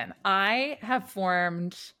 Listen, I have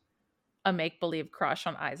formed a make-believe crush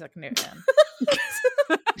on Isaac Newton.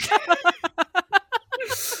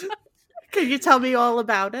 Can you tell me all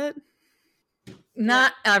about it?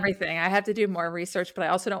 Not everything. I have to do more research, but I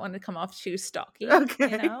also don't want to come off too stalky.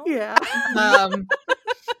 Okay. You know? Yeah.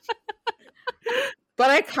 But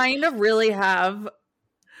I kind of really have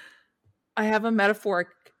a metaphoric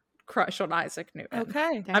crush on Isaac Newton.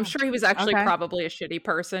 Okay. I'm sure he was actually probably a shitty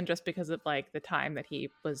person just because of like the time that he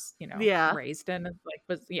was, raised in.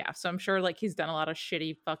 So I'm sure like he's done a lot of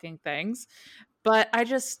shitty fucking things. But I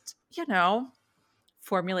just,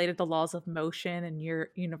 formulated the laws of motion and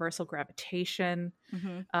universal gravitation,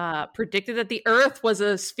 predicted that the Earth was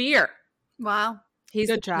a sphere. Wow.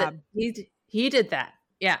 Good job. He did that.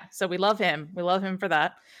 Yeah. So we love him. We love him for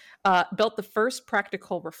that. Built the first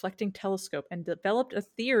practical reflecting telescope and developed a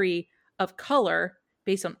theory of color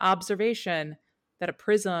based on observation that a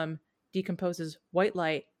prism decomposes white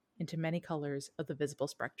light into many colors of the visible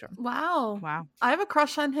spectrum. Wow. I have a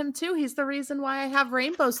crush on him too. He's the reason why I have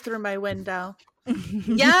rainbows through my window.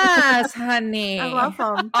 Yes, honey. I love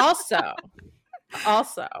him.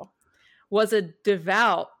 Also was a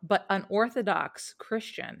devout but unorthodox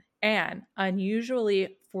Christian, and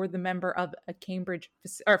unusually for the member of a Cambridge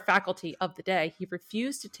or faculty of the day, he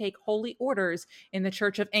refused to take holy orders in the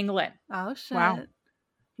Church of England. Oh shit. Wow.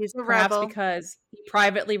 He's a Perhaps rebel. because he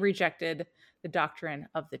privately rejected the doctrine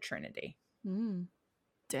of the Trinity.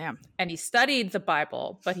 Damn. And he studied the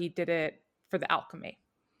Bible, but he did it for the alchemy.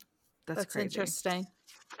 That's crazy. Interesting.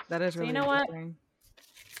 That is really you know interesting. What?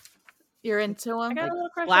 You're into him? I got a little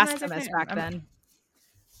crush on Blasphemous Isaac back Newton. then.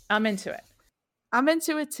 I'm into it. I'm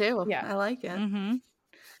into it too. Yeah. I like it.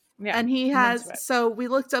 Yeah. And he has, so we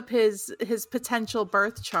looked up his potential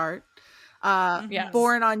birth chart.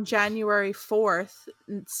 Born on January 4th,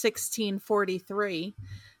 1643.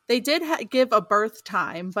 They did give a birth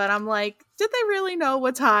time, but I'm like, did they really know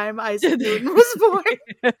what time Isaac Newton was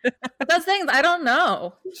born? That's things I don't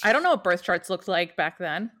know. I don't know what birth charts looked like back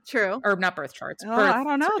then. True. Or not birth charts. Oh, I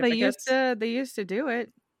don't know. They used to do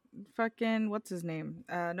it. Fucking what's his name?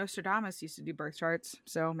 Nostradamus used to do birth charts,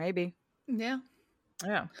 so maybe. Yeah.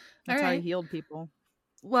 That's how he healed people.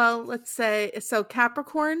 Well, let's say so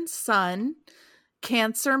Capricorn sun,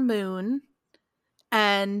 Cancer moon,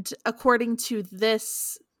 and according to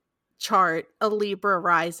this chart, a Libra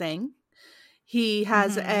rising. He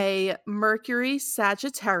has a Mercury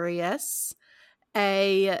Sagittarius,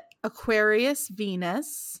 a Aquarius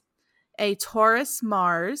Venus, a Taurus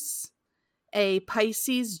Mars, a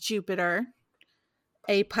Pisces Jupiter,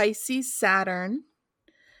 a Pisces Saturn,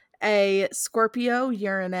 a Scorpio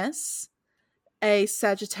Uranus, a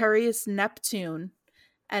Sagittarius Neptune,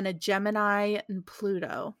 and a Gemini and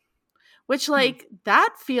Pluto. Which, like,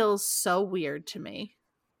 that feels so weird to me.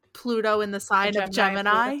 Pluto in the sign of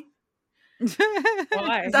Gemini.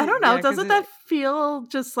 Why? I don't know. Doesn't that feel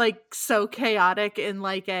just like so chaotic in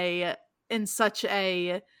like in such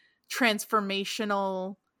a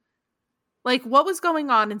transformational? Like, what was going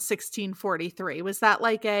on in 1643? Was that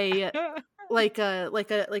like a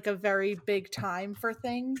very big time for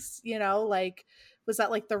things? You know, like, was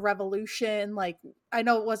that like the revolution? Like, I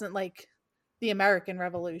know it wasn't like the American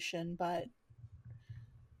Revolution, but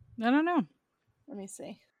I don't know. Let me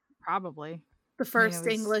see. Probably. The first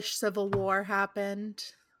English Civil War happened.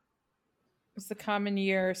 It's the common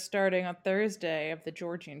year starting on Thursday of the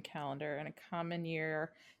Georgian calendar, and a common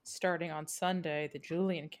year starting on Sunday, the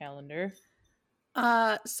Julian calendar.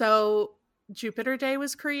 So Jupiter Day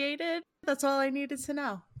was created. That's all I needed to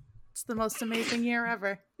know. It's the most amazing year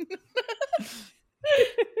ever.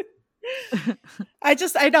 I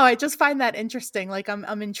just find that interesting. Like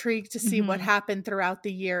I'm intrigued to see what happened throughout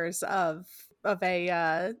the years of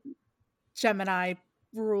a Gemini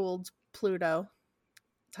ruled Pluto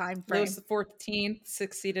time frame. Louis XIV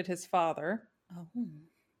succeeded his father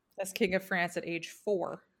as King of France at age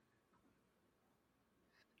 4.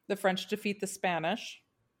 The French defeat the Spanish.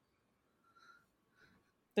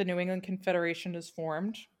 The New England Confederation is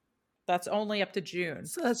formed. That's only up to June.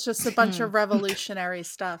 So that's just a bunch of revolutionary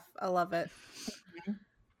stuff. I love it.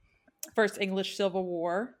 First English Civil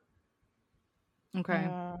War. Okay.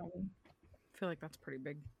 I feel like that's pretty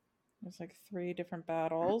big. There's like 3 different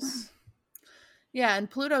battles. Yeah, and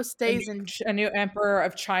Pluto stays in. A new emperor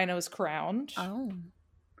of China was crowned. Oh.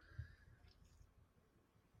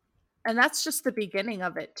 And that's just the beginning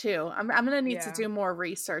of it too. I'm gonna need to do more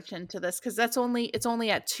research into this because it's only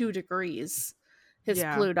at 2 degrees, his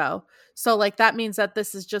Pluto. So like that means that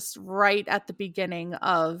this is just right at the beginning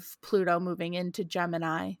of Pluto moving into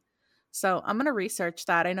Gemini. So I'm gonna research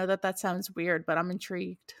that. I know that sounds weird, but I'm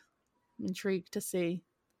intrigued. I'm intrigued to see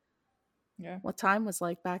what time was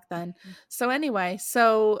like back then. So anyway,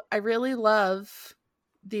 I really love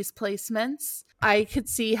these placements. I could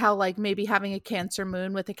see how like maybe having a Cancer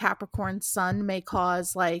moon with a Capricorn sun may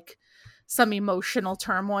cause like some emotional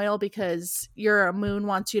turmoil because your moon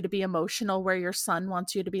wants you to be emotional where your sun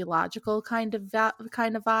wants you to be logical kind of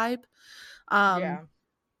vibe. And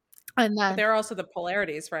then but they're also the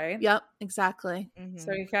polarities, right? Yep, exactly.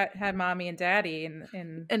 So you had mommy and daddy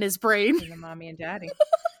in his brain. in the mommy and daddy.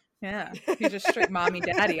 Yeah, he's just straight mommy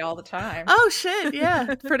daddy all the time. Oh shit,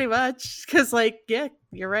 yeah, pretty much. Because yeah,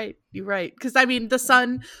 you're right. Because I mean, the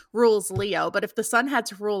sun rules Leo, but if the sun had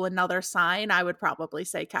to rule another sign, I would probably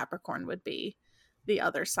say Capricorn would be the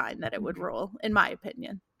other sign that it would rule, in my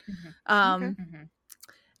opinion. And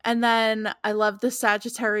then I love the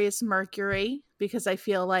Sagittarius Mercury, because I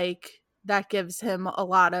feel like that gives him a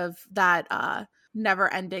lot of that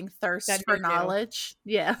never-ending thirst for knowledge.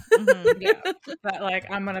 Yeah. Yeah. That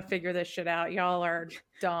like, I'm gonna figure this shit out. Y'all are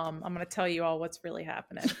dumb. I'm gonna tell you all what's really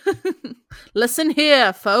happening. Listen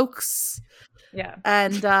here, folks. Yeah.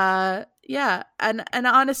 And and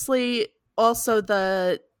honestly, also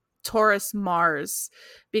the Taurus Mars,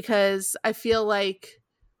 because I feel like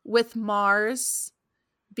with Mars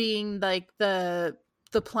being like the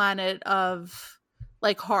planet of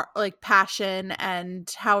like heart, like passion,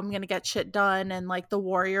 and how I'm gonna get shit done, and like the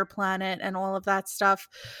warrior planet and all of that stuff,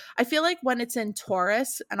 I feel like when it's in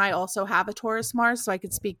Taurus, and I also have a Taurus Mars, so I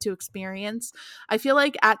could speak to experience, I feel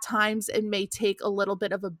like at times it may take a little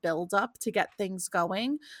bit of a build up to get things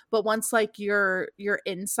going, but once like you're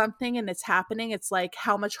in something and it's happening, it's like,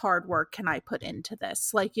 how much hard work can I put into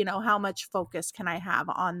this? Like, you know, how much focus can I have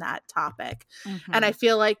on that topic? And I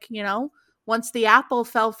feel like, you know, once the apple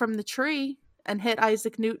fell from the tree and hit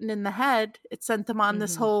Isaac Newton in the head, it sent them on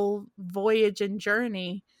this whole voyage and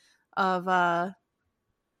journey of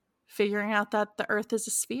figuring out that the Earth is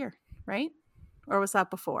a sphere, right? Or was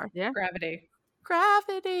that before? Yeah. Gravity.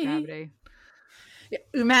 Yeah,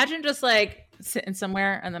 imagine just like sitting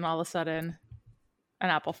somewhere and then all of a sudden an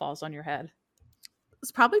apple falls on your head.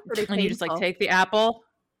 It's probably pretty painful. And you just like take the apple,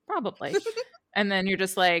 probably. And then you're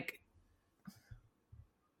just like,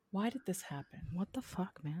 why did this happen? what the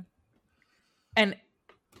fuck, man? And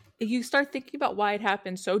you start thinking about why it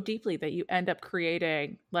happened so deeply that you end up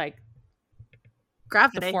creating like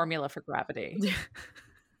gravity, the formula for gravity.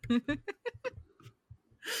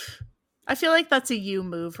 I feel like that's a you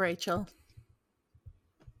move, Rachel.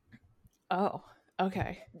 Oh,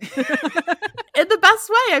 okay. In the best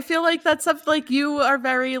way. I feel like that's something like you are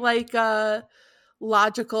very like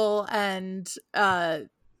logical and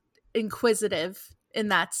inquisitive in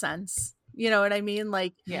that sense. You know what I mean?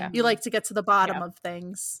 Like, you like to get to the bottom of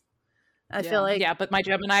things. I feel like... Yeah, but my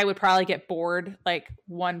Gemini would probably get bored like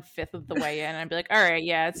 1/5 of the way in, and I'd be like, all right,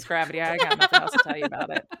 yeah, it's gravity. I got nothing else to tell you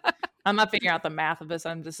about it. I'm not figuring out the math of this.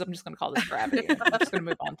 I'm just going to call this gravity. I'm just going to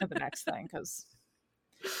move on to the next thing because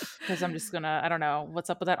I'm just going to, I don't know, what's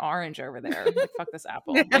up with that orange over there? Like, fuck this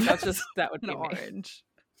apple. Like, that would be orange.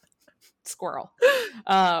 Squirrel.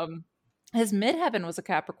 His midheaven was a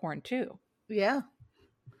Capricorn too. Yeah.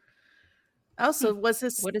 Oh, so what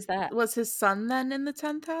is that? Was his sun then in the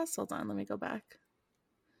 10th house? Hold on, let me go back.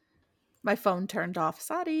 My phone turned off.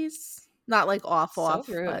 Sorries. Not like off,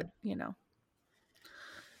 rude. But you know.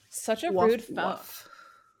 Such a rude phone.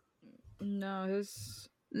 No,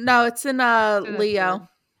 it's in Leo.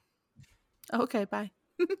 Okay, bye.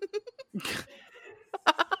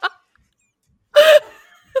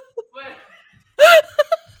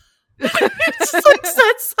 Just like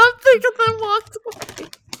said something and then walked away.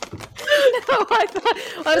 No,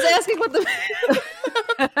 I was asking what the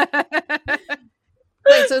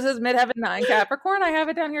wait, so it says midheaven 9 Capricorn? I have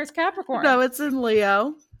it down here as Capricorn. No, it's in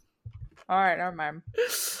Leo. All right, never mind.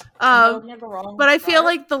 But I feel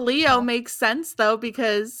like the Leo makes sense though,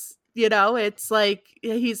 because you know, it's like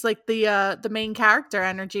he's like the main character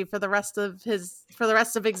energy for the rest of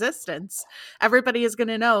existence. Everybody is going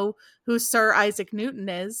to know who Sir Isaac Newton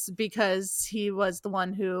is because he was the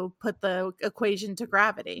one who put the equation to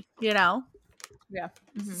gravity, you know? Yeah.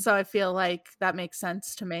 Mm-hmm. So I feel like that makes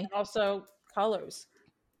sense to me. And also colors.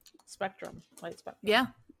 Spectrum. Light spectrum. Yeah,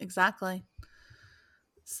 exactly.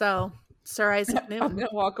 So Sir Isaac Newton. I'm going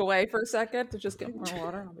to walk away for a second to just get more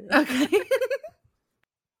water. I'll be right. Okay.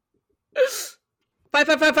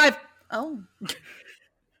 5. Oh.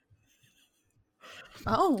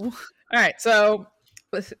 All right. So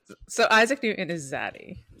Isaac Newton is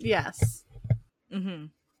zaddy. Yes. Mm-hmm.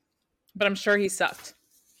 But I'm sure he sucked.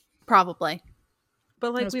 Probably.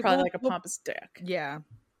 But like, it was probably like a pompous dick. Yeah.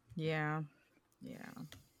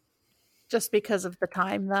 Just because of the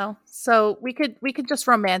time, though. So we could just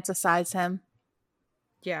romanticize him.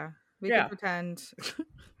 Yeah. We could pretend.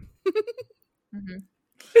 Mm-hmm.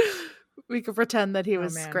 We could pretend that he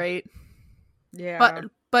was great. Yeah.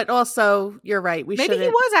 But also, you're right. Maybe he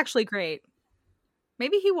was actually great.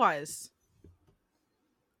 Maybe he was.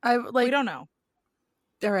 We don't know.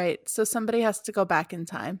 All right. So somebody has to go back in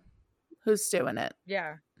time. Who's doing it?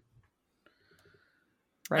 Yeah.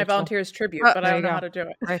 I volunteer as tribute, but I don't know how to do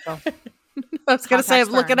it. Rachel. I was going to say, I'm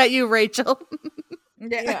looking at you, Rachel.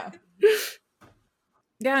 Yeah.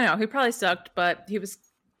 Yeah, I know. He probably sucked, but he was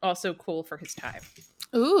also cool for his time.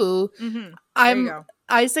 Ooh. Mm-hmm. There you go.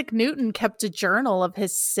 Isaac Newton kept a journal of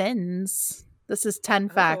his sins. This is 10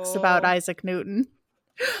 facts about Isaac Newton.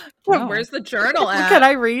 Where's the journal at? Can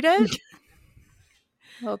I read it?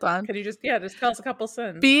 Hold on. Can you just tell us a couple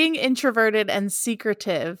sins? Being introverted and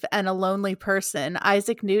secretive and a lonely person,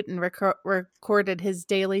 Isaac Newton recorded his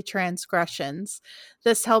daily transgressions.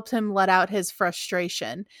 This helped him let out his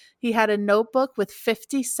frustration. He had a notebook with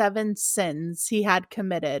 57 sins he had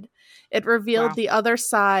committed. It revealed the other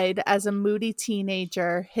side as a moody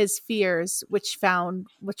teenager, his fears, which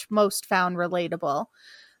most found relatable.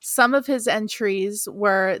 Some of his entries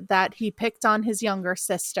were that he picked on his younger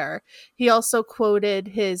sister. He also quoted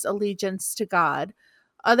his allegiance to God.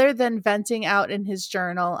 Other than venting out in his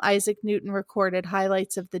journal, Isaac Newton recorded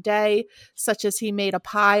highlights of the day, such as he made a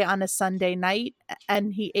pie on a Sunday night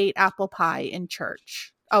and he ate apple pie in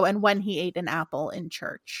church. Oh, and when he ate an apple in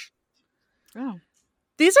church. Oh.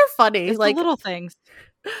 These are funny. It's like the little things.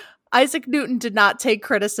 Isaac Newton did not take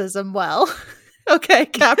criticism well. Okay,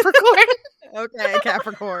 Capricorn. Okay,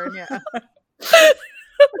 Capricorn, yeah.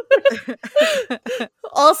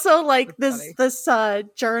 Also, like this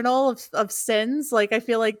journal of sins, like I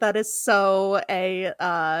feel like that is so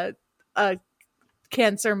a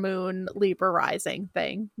Cancer moon Libra rising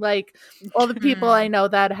thing. Like all the people I know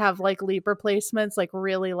that have like Libra placements like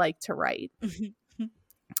really like to write.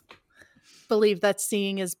 Believe that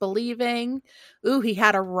seeing is believing. Ooh, he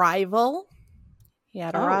had a rival.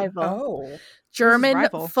 German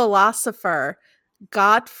philosopher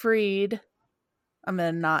Gottfried.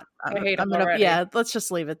 Let's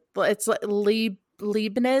just leave it. It's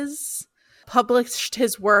Leibniz published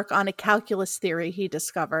his work on a calculus theory he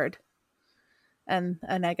discovered. And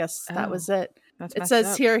I guess that was it. It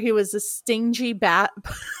says here he was a stingy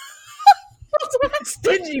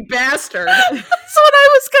Stingy bastard. That's what I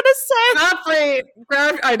was gonna say. Godfrey.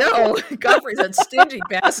 I know. Godfrey said stingy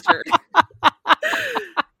bastard.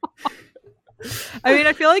 I mean,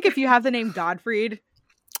 I feel like if you have the name Godfried,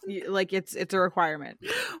 like it's a requirement.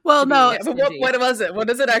 Well, no. But what was it? What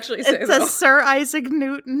does it actually say? It says Sir Isaac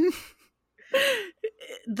Newton,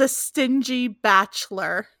 the stingy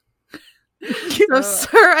bachelor. So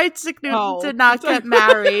Sir Isaac Newton did not get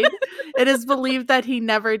married. It is believed that he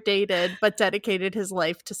never dated, but dedicated his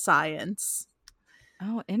life to science.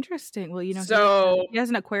 Oh, interesting. Well, so he has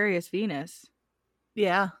an Aquarius Venus.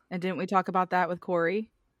 Yeah. And didn't we talk about that with Corey?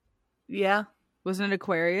 Yeah. Wasn't it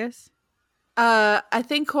Aquarius? I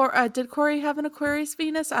think did Corey have an Aquarius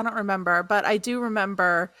Venus? I don't remember, but I do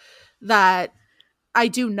remember that I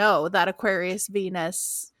do know that Aquarius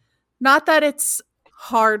Venus, not that it's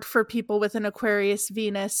hard for people with an Aquarius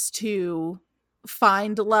Venus to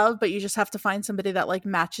find love, but you just have to find somebody that like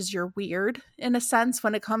matches your weird in a sense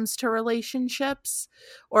when it comes to relationships,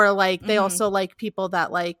 or like they also like people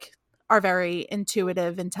that like are very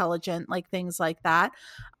intuitive, intelligent, like things like that.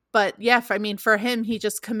 But yeah, for him, he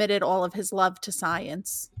just committed all of his love to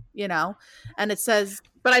science, and it says.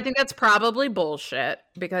 But I think that's probably bullshit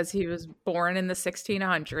because he was born in the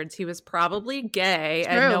 1600s. He was probably gay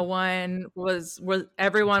and no one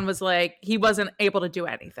everyone was like, he wasn't able to do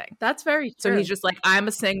anything. That's very true. So he's just like, I'm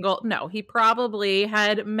a single. No, he probably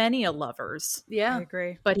had many lovers. Yeah. I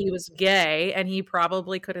agree. But he was gay and he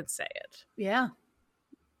probably couldn't say it. Yeah.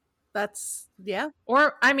 That's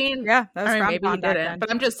or maybe he didn't, but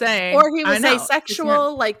I'm just saying, or he was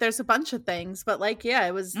asexual. Like there's a bunch of things, but like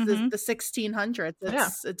it was the 1600s.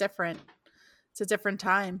 It's a different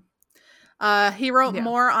time. He wrote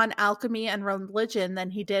more on alchemy and religion than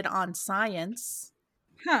he did on science.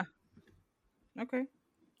 Okay.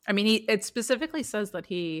 I mean, it specifically says that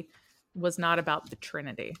he was not about the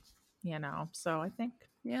Trinity. So I think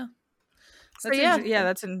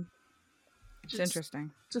it's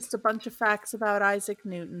interesting. Just a bunch of facts about Isaac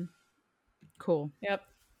Newton. Cool. Yep.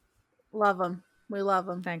 Love him. We love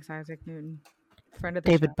him. Thanks, Isaac Newton. Friend of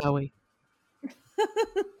the David show. Bowie.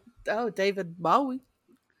 David Bowie.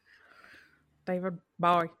 David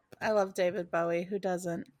Bowie. I love David Bowie. Who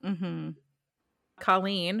doesn't?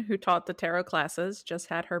 Colleen, who taught the tarot classes, just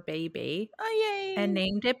had her baby. Oh, yay. And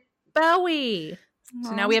named it Bowie. Aww.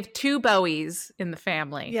 So now we have 2 Bowies in the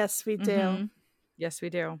family. Yes, we do. Yes, we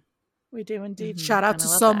do. We do indeed. Shout out to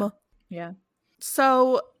Summer. That. Yeah.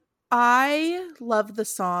 So I love the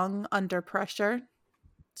song Under Pressure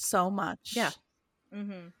so much. Yeah.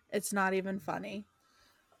 It's not even funny.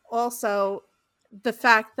 Also, the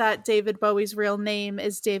fact that David Bowie's real name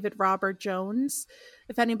is David Robert Jones.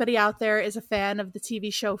 If anybody out there is a fan of the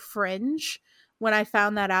TV show Fringe, when I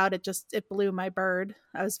found that out, it blew my bird.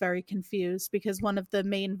 I was very confused because one of the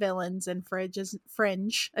main villains in Fringe is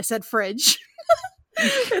Fringe. I said Fridge.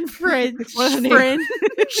 And fridge.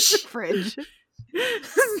 Fridge.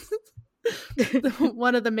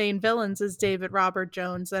 One of the main villains is David Robert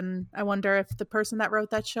Jones, and I wonder if the person that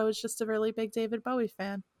wrote that show is just a really big David Bowie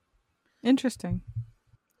fan. Interesting.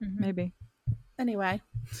 Maybe. Anyway,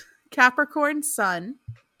 Capricorn Sun,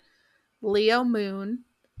 Leo Moon,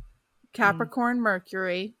 Capricorn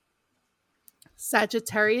Mercury,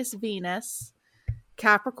 Sagittarius Venus,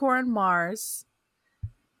 Capricorn Mars,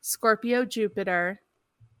 Scorpio Jupiter,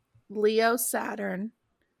 Leo Saturn,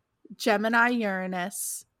 Gemini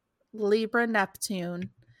Uranus, Libra Neptune,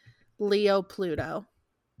 Leo Pluto.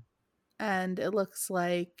 And it looks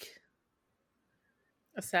like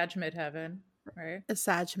a Sag midheaven, right? A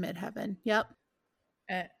Sag midheaven. Yep.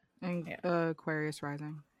 And Aquarius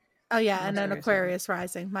rising. Oh yeah, and an Aquarius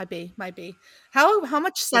rising. Might be. How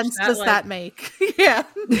much sense does that make? Yeah.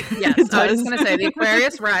 Yes, I was gonna say the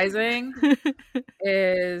Aquarius rising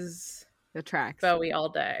is the tracks Bowie all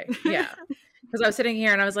day. Yeah. Because I was sitting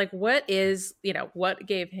here and I was like, what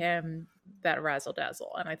gave him that razzle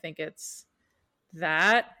dazzle? And I think it's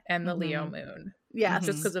that and the Leo moon. Yeah.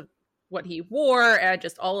 Just because of what he wore and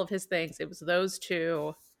just all of his things. It was those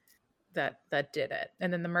two that did it.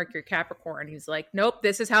 And then the Mercury Capricorn, he's like, nope,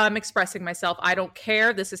 this is how I'm expressing myself. I don't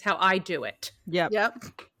care. This is how I do it. Yep.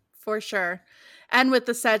 For sure. And with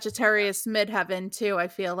the Sagittarius midheaven too, I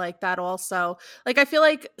feel like that also, like, I feel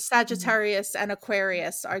like Sagittarius and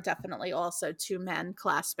Aquarius are definitely also two men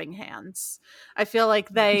clasping hands. I feel like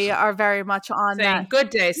they are very much on saying, that. Good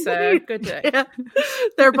day, sir. Good day. Yeah.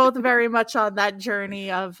 They're both very much on that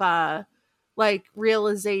journey of like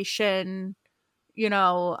realization,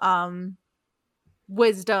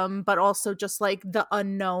 wisdom, but also just like the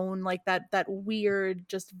unknown, like that weird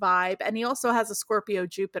just vibe. And he also has a Scorpio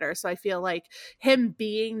Jupiter, so I feel like him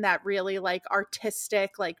being that really like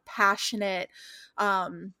artistic, like passionate,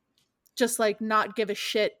 just like not give a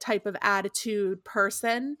shit type of attitude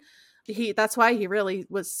person, that's why he really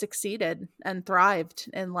was succeeded and thrived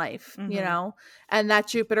in life, and that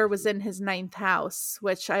Jupiter was in his 9th house,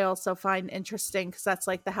 which I also find interesting because that's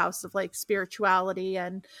like the house of like spirituality,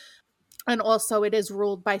 and also it is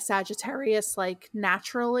ruled by Sagittarius like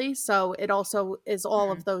naturally, so it also is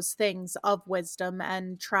all of those things of wisdom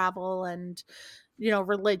and travel and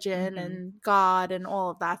religion and God and all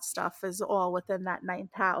of that stuff is all within that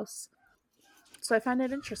 9th house. So I find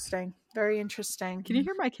it interesting, very interesting. Can you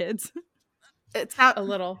hear my kids? It's out a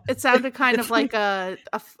little. It sounded kind of like a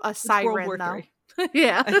siren though.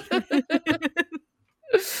 Yeah.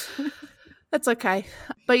 That's okay.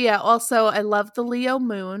 But yeah, also I love the Leo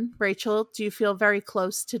moon. Rachel, do you feel very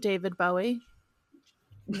close to David Bowie?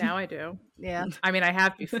 Now I do. Yeah. I mean, I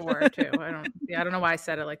have before too. I don't know why I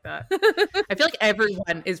said it like that. I feel like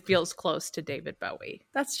everyone feels close to David Bowie.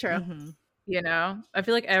 That's true. I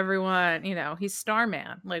feel like everyone, he's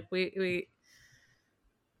Starman. Like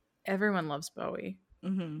everyone loves Bowie.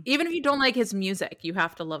 Even if you don't like his music, you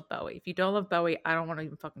have to love Bowie. If you don't love Bowie, I don't want to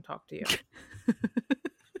even fucking talk to you.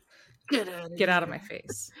 Get out of my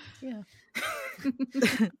face. Yeah.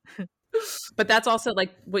 But that's also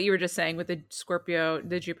like what you were just saying with the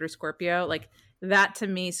Jupiter Scorpio, like that to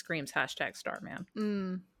me screams #Starman.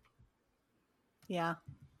 Yeah.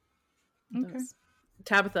 Okay.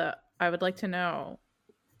 Tabitha, I would like to know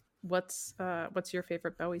what's your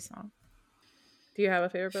favorite Bowie song? Do you have a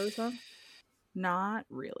favorite Bowie song? Not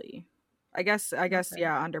really. I guess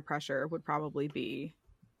yeah, Under Pressure would probably be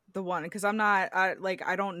the one, because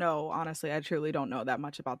I don't know, honestly, I truly don't know that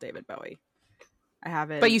much about David Bowie. I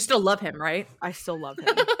haven't. But you still love him, right? I still love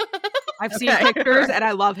him. I've seen pictures and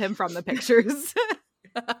I love him from the pictures.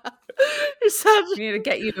 We need to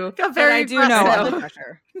get you. I do know Under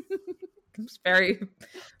Pressure. It's very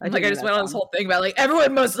I just went on this whole thing about like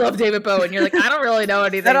everyone must love David Bowie, and you're like, I don't really know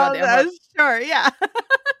anything about him. Sure, yeah.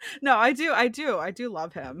 No, I do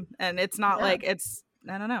love him, and it's not like it's.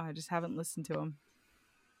 I don't know. I just haven't listened to him.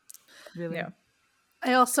 Really. Yeah.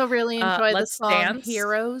 I also really enjoy the song Dance.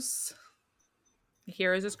 Heroes.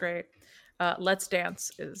 Heroes is great. Let's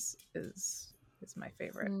Dance is my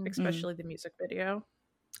favorite, especially the music video.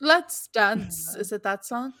 Let's Dance. Is it that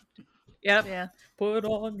song? Yep. Yeah. Put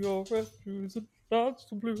on your red shoes and dance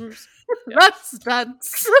the blues. Yep. Let's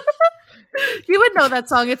Dance. You would know that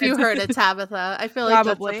song if you heard it, Tabitha. I feel like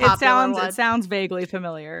probably that's a popular one. It sounds vaguely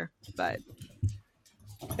familiar, but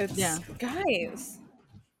it's guys.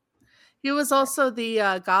 He was also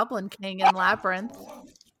the Goblin King in Labyrinth.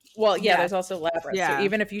 Well, yeah, there's also Labyrinth. Yeah. So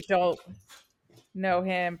even if you don't know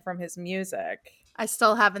him from his music, I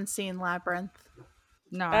still haven't seen Labyrinth.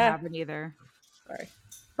 No, I haven't either. Sorry.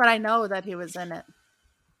 But I know that he was in it.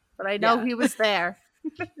 But I know he was there.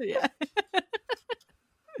 Yeah.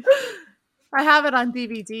 I have it on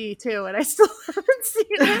DVD too, and I still haven't seen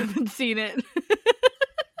it. I haven't seen it.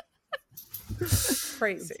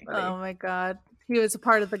 Crazy. Oh my god. He was a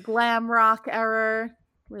part of the glam rock era.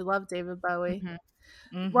 We love David Bowie.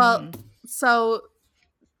 Mm-hmm. Mm-hmm. Well, so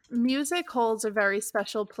music holds a very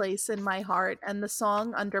special place in my heart, and the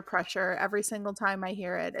song Under Pressure, every single time I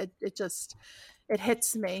hear it, it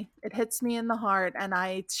hits me. It hits me in the heart, and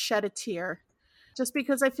I shed a tear. Just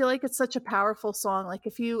because I feel like it's such a powerful song. Like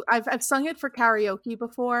I've sung it for karaoke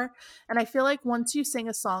before, and I feel like once you sing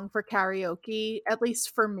a song for karaoke, at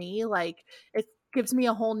least for me, like it gives me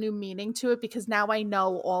a whole new meaning to it because now I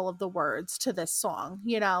know all of the words to this song,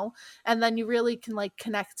 you know? And then you really can like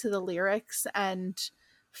connect to the lyrics and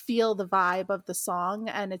feel the vibe of the song,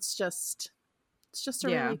 and it's just a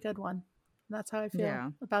really good one. And that's how I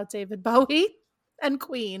feel about David Bowie and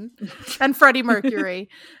Queen and Freddie Mercury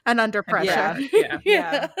and Under Pressure.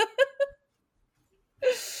 Yeah.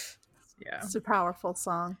 It's a powerful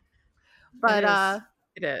song. But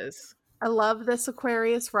it is. I love this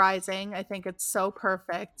Aquarius rising. I think it's so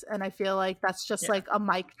perfect, and I feel like that's just like a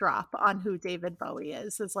mic drop on who David Bowie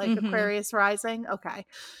is. It's like Aquarius rising. Okay,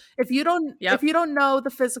 if you don't know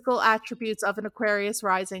the physical attributes of an Aquarius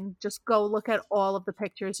rising, just go look at all of the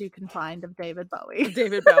pictures you can find of David Bowie.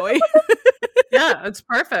 David Bowie. Yeah, it's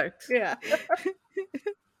perfect. Yeah.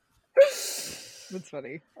 That's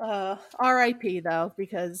funny. R.I.P. though,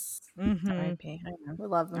 because R.I.P. I know. we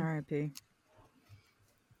love him. R.I.P.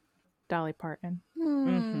 Dolly Parton.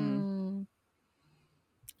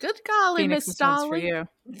 Good golly, Phoenix, Miss this one's Dolly. for you.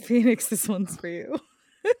 Phoenix, this one's for you.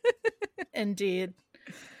 Indeed.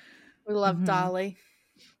 We love Dolly.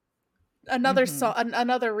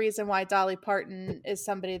 Another reason why Dolly Parton is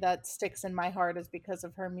somebody that sticks in my heart is because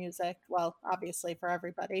of her music. Well, obviously for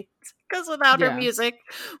everybody, because without her music,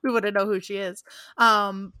 we wouldn't know who she is.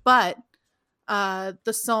 But the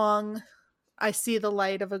song "I See the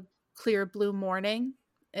Light of a Clear Blue Morning"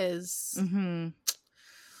 is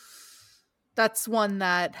that's one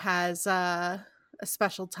that has a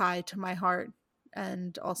special tie to my heart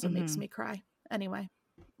and also makes me cry. Anyway,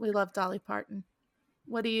 we love Dolly Parton.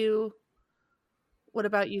 What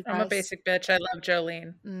about you guys? I'm a basic bitch. I love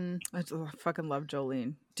Jolene. I fucking love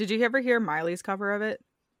Jolene. Did you ever hear Miley's cover of it?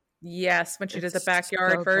 Yes, when she did the It's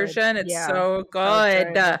backyard so version. good. It's Yeah, so good.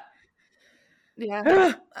 so good.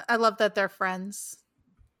 Yeah. I love that they're friends.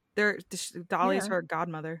 Dolly's her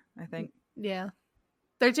godmother, I think. Yeah.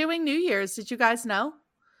 They're doing New Year's. Did you guys know?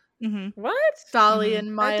 What? Dolly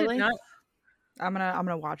and Miley. I'm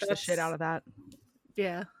gonna watch the shit out of that.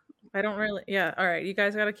 Yeah. I don't really. Yeah. All right. You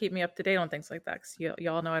guys got to keep me up to date on things like that because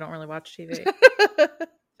y'all know I don't really watch TV.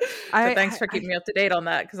 Thanks for keeping me up to date on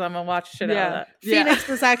that because I'm gonna watch shit out of that. Phoenix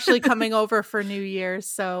is actually coming over for New Year's,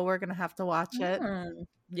 so we're gonna have to watch it.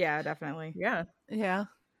 Yeah, definitely. Yeah.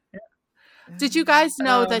 Did you guys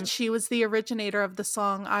know that she was the originator of the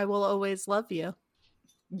song "I Will Always Love You"?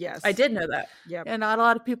 Yes, I did know that. Yeah, and not a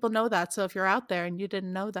lot of people know that. So if you're out there and you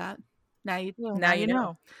didn't know that, now you do. Now you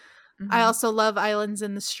know. I also love "Islands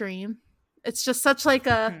in the Stream." It's just such like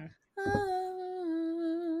a.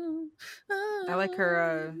 I like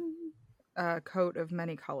her "Coat of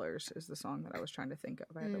Many Colors" is the song that I was trying to think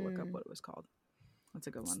of. I had to look up what it was called. That's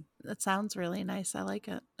a good one. That sounds really nice. I like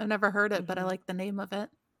it. I've never heard it, but I like the name of it.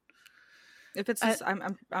 If it's,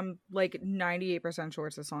 I'm like 98% sure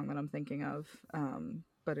it's the song that I'm thinking of.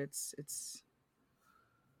 But it's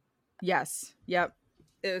yes, yep.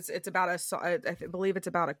 It's about I believe it's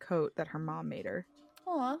about a coat that her mom made her.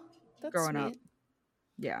 Aw, that's growing sweet. up.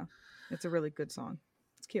 Yeah, it's a really good song.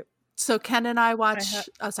 It's cute. So Ken and I watch.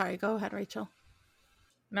 Sorry, go ahead, Rachel.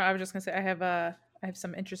 No, I was just gonna say I have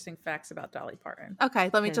some interesting facts about Dolly Parton. Okay,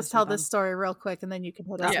 let me just tell this story real quick, and then you can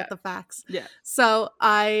hit us with the facts. Yeah. So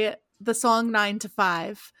the song 9 to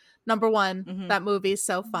 5. Number one, that movie is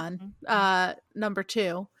so fun. Number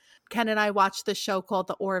two, Ken and I watched this show called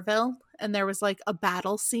The Orville, and there was like a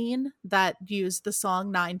battle scene that used the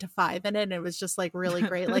song 9 to 5 in it, and it was just like really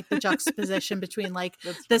great, like the juxtaposition between like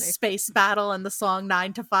this space battle and the song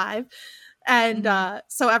 9 to 5. And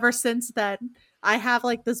so ever since then, I have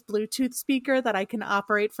like this Bluetooth speaker that I can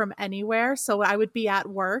operate from anywhere. So I would be at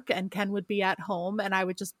work and Ken would be at home, and I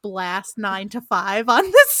would just blast 9 to 5 on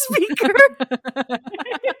the speaker.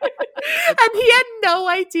 And he had no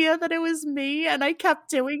idea that it was me, and I kept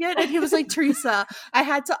doing it. And he was like, "Teresa, I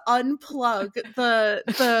had to unplug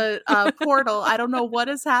the portal. I don't know what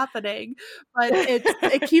is happening, but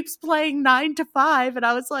it keeps playing 9 to 5." And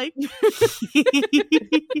I was like,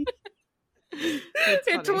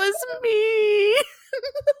 "It was me."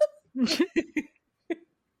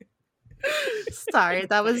 Sorry,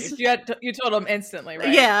 that was you told him instantly,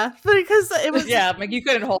 right? Yeah, because it was like you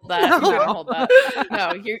couldn't hold that. No. You couldn't hold that.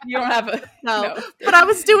 No, you don't have a no. But I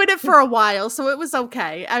was doing it for a while, so it was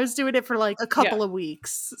okay. I was doing it for like a couple of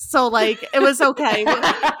weeks, so like it was okay.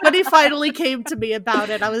 When he finally came to me about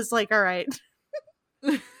it, I was like, all right,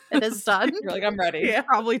 it is done. You're like, I'm ready. Yeah,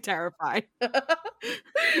 probably terrified. He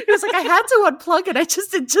was like, I had to unplug it. It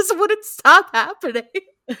just wouldn't stop happening.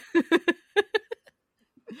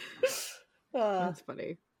 That's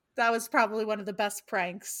funny. That was probably one of the best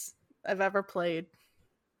pranks I've ever played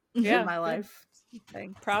in my life.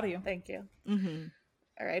 Proud of you. Thank you. Mm-hmm.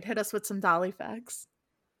 All right, hit us with some Dolly facts.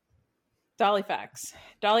 Dolly facts.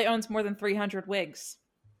 Dolly owns more than 300 wigs.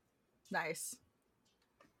 Nice.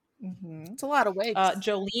 Mm-hmm. It's a lot of wigs.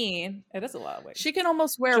 Jolene, it is a lot of wigs. She can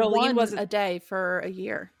almost wear Jolene one a day for a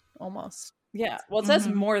year, almost. Yeah. Well, it says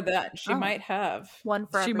more than she might have one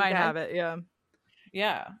for every She might day. have it. Yeah.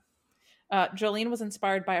 Yeah. Jolene was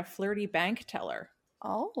inspired by a flirty bank teller.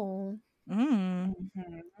 Oh. A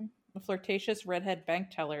flirtatious redhead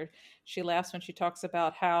bank teller. She laughs when she talks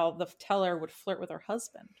about how the teller would flirt with her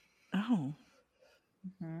husband. Oh.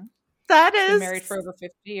 That is. Been married for over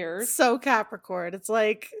 50 years. So Capricorn. It's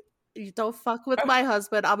like, you don't fuck with my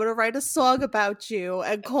husband. I'm going to write a song about you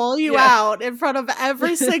and call you out in front of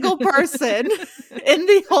every single person in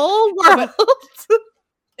the whole world.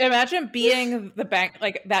 Imagine being the bank,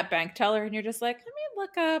 like that bank teller, and you're just like, let me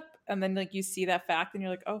look up. And then like you see that fact and you're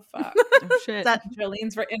like, oh fuck. Oh, shit. That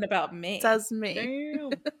Jolene's written about me. Says me.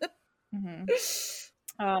 Damn.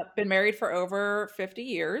 Been married for over 50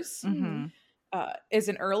 years. Is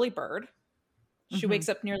an early bird. She wakes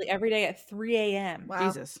up nearly every day at 3 a.m. Wow.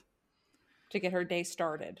 Jesus. To get her day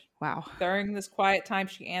started. Wow. During this quiet time,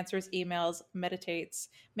 she answers emails, meditates,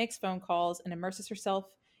 makes phone calls, and immerses herself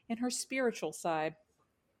in her spiritual side.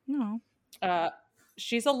 No.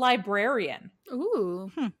 She's a librarian.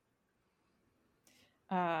 Ooh.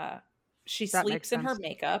 She sleeps in her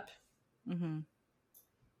makeup.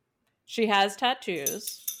 She has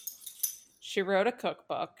tattoos. She wrote a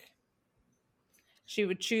cookbook. She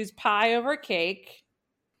would choose pie over cake.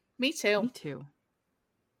 Me too. Me too.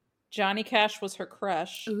 Johnny Cash was her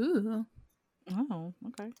crush. Ooh. Oh,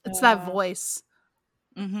 okay. It's that voice.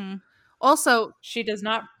 Also, she does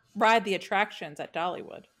not ride the attractions at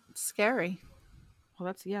Dollywood. Scary. Well,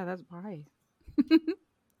 that's why.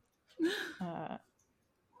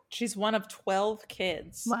 She's one of 12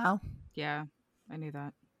 kids. Wow. Yeah, I knew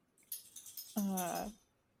that.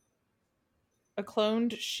 A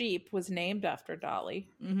cloned sheep was named after Dolly.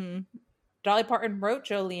 Dolly Parton wrote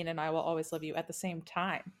Jolene and I Will Always Love You at the same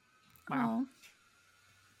time. Wow.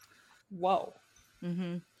 Whoa.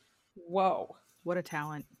 Whoa. What a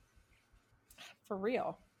talent. For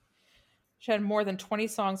real. She had more than 20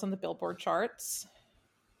 songs on the Billboard charts.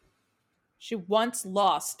 She once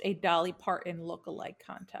lost a Dolly Parton lookalike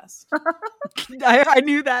contest. I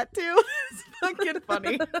knew that too. It's fucking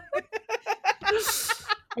funny.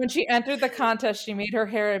 When she entered the contest, she made her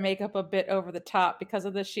hair and makeup a bit over the top. Because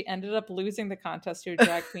of this, she ended up losing the contest to a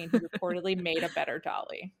drag queen who reportedly made a better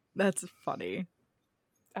Dolly. That's funny.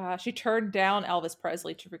 She turned down Elvis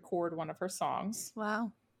Presley to record one of her songs.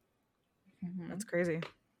 Wow. That's crazy.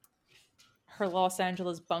 Her Los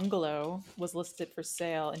Angeles bungalow was listed for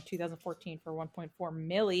sale in 2014 for $1.4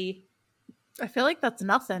 million. I feel like that's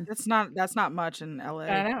nothing. That's not much in LA.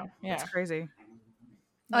 I know. Yeah. That's crazy.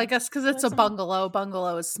 I guess because it's a bungalow.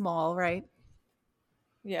 Bungalow is small, right?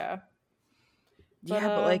 Yeah. But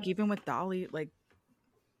like even with Dolly, like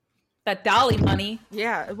that Dolly money.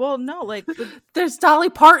 Yeah. Well, no, like there's Dolly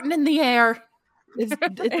Parton in the air.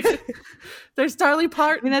 There's Dolly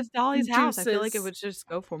Parton. I mean, that's Dolly's house. I feel like juices. it would just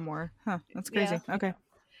go for more. Huh. That's crazy. Yeah. Okay.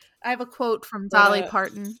 I have a quote from Dolly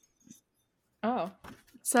Parton. Oh.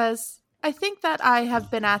 It says, I think that I have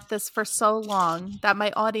been at this for so long that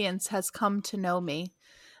my audience has come to know me.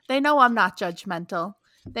 They know I'm not judgmental.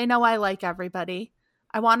 They know I like everybody.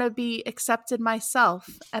 I want to be accepted myself,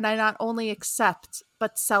 and I not only accept,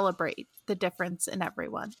 but celebrate the difference in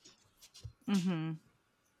everyone.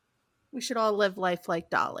 We should all live life like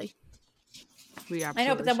Dolly. I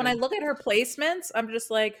know, but then when I look at her placements, I'm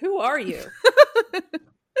just like, who are you?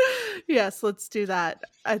 Yes, let's do that.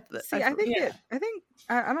 I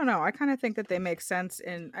don't know. I kind of think that they make sense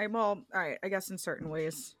all right, I guess in certain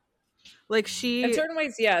ways. Like in certain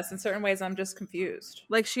ways, yes. In certain ways, I'm just confused.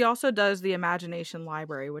 Like she also does the Imagination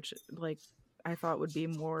Library, which like I thought would be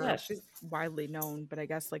more widely known, but I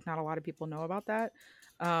guess like not a lot of people know about that.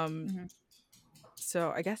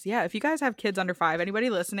 So I guess, if you guys have kids under 5, anybody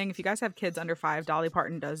listening, if you guys have kids under 5, Dolly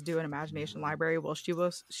Parton does do an Imagination Library. Well, she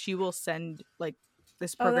will send like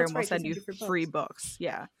this program will send you free books.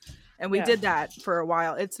 Yeah. And we did that for a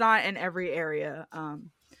while. It's not in every area,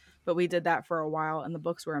 but we did that for a while, and the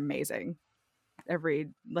books were amazing. So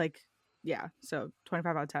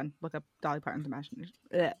 25 out of 10. Look up Dolly Parton's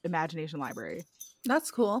Imagination Library.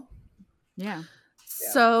 That's cool. Yeah.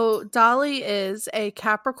 So Dolly is a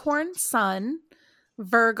Capricorn sun,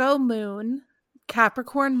 Virgo moon,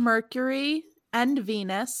 Capricorn Mercury and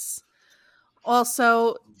Venus,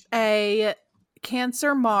 also a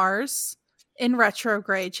Cancer Mars in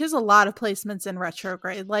retrograde. She has a lot of placements in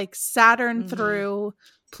retrograde, like Saturn through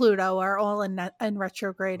Pluto are all in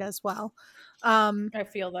retrograde as well. I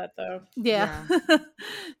feel that though. Yeah.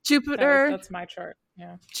 Jupiter. That's my chart.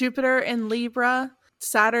 Yeah. Jupiter in Libra,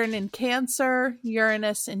 Saturn in Cancer,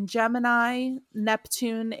 Uranus in Gemini,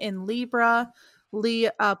 Neptune in Libra,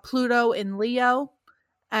 Pluto in Leo,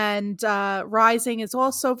 and rising is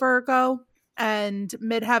also Virgo, and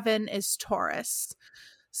midheaven is Taurus.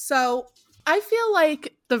 So I feel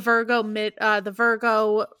like the Virgo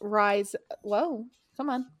rise. Whoa, come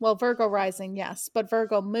on. Well, Virgo rising, yes, but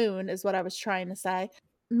Virgo moon is what I was trying to say.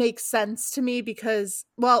 Makes sense to me because,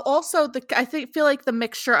 well, also feel like the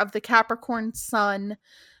mixture of the Capricorn sun,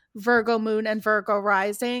 Virgo moon, and Virgo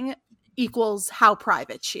rising equals how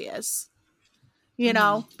private she is. You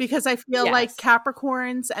know, because I feel like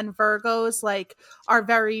Capricorns and Virgos like are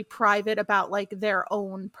very private about like their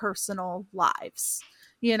own personal lives,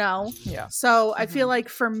 you know? Yeah. So I feel like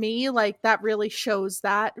for me, like that really shows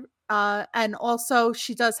that. And also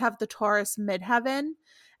she does have the Taurus midheaven.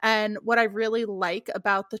 And what I really like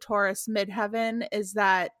about the Taurus midheaven is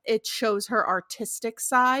that it shows her artistic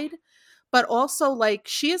side. But also, like,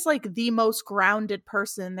 she is, like, the most grounded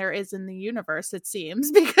person there is in the universe, it seems,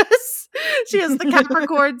 because she has the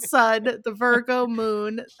Capricorn sun, the Virgo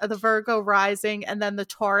moon, the Virgo rising, and then the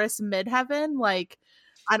Taurus midheaven, like...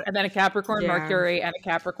 And then a Capricorn Mercury and a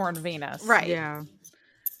Capricorn Venus. Right. Yeah.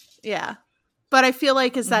 Yeah. But I feel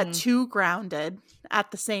like, is that too grounded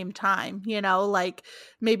at the same time? You know, like,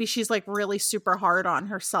 maybe she's, like, really super hard on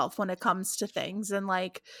herself when it comes to things, and,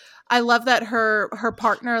 like... I love that her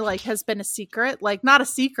partner like has been a secret, like not a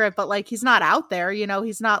secret, but like he's not out there, you know,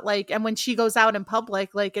 he's not like, and when she goes out in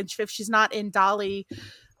public, like, and if she's not in Dolly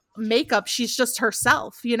makeup, she's just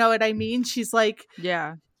herself, you know what I mean? She's like,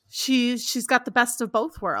 she's got the best of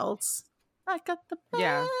both worlds. I got the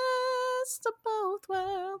best of both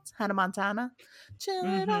worlds. Hannah Montana. Chill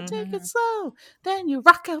it, I'll take it slow. Then you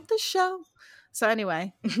rock out the show. So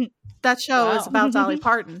anyway, that show is about Dolly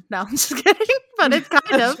Parton. No, I'm just kidding. But it's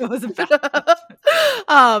kind of. Was about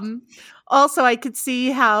Also, I could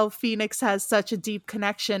see how Phoenix has such a deep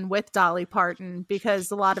connection with Dolly Parton because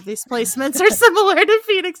a lot of these placements are similar to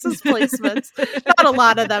Phoenix's placements. Not a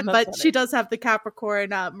lot of them, but funny. She does have the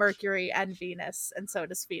Capricorn, Mercury, and Venus, and so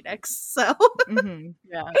does Phoenix. So,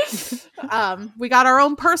 we got our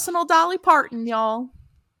own personal Dolly Parton, y'all.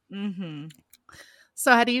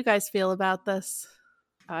 So how do you guys feel about this?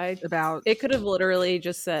 It could have literally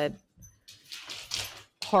just said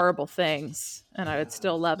horrible things and I would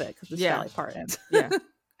still love it because it's Dolly Parton.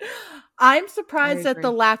 I'm surprised at the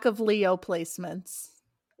lack of Leo placements.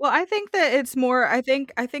 Well, I think that it's more I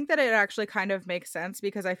think that it actually kind of makes sense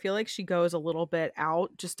because I feel like she goes a little bit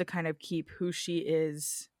out just to kind of keep who she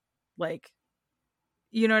is, like,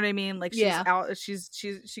 you know what I mean? Like she's out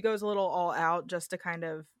she goes a little all out just to kind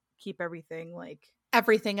of keep everything like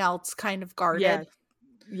everything else kind of guarded.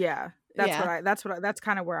 That's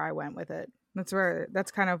kind of where I went with it.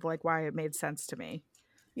 That's kind of like why it made sense to me.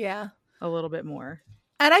 Yeah. A little bit more.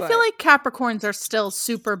 And I feel like Capricorns are still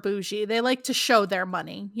super bougie. They like to show their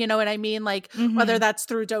money. You know what I mean? Like whether that's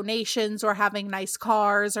through donations or having nice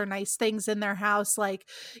cars or nice things in their house. Like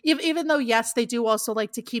even though, yes, they do also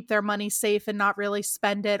like to keep their money safe and not really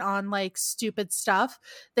spend it on like stupid stuff.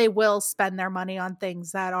 They will spend their money on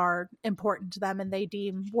things that are important to them and they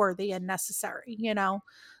deem worthy and necessary, you know?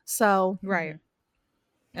 So. Right.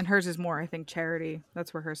 And hers is more, I think, charity.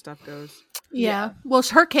 That's where her stuff goes. Yeah. Well,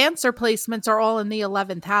 her Cancer placements are all in the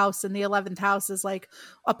 11th house, and the 11th house is like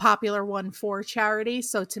a popular one for charity.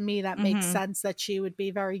 So to me, that makes sense that she would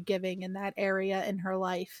be very giving in that area in her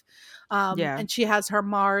life. And she has her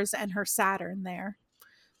Mars and her Saturn there.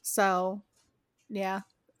 So, yeah.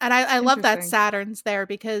 And I love that Saturn's there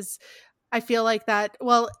because I feel like that,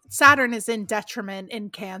 well, Saturn is in detriment in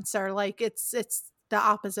Cancer. Like it's the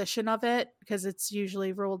opposition of it because it's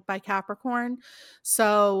usually ruled by Capricorn.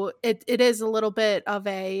 So it is a little bit of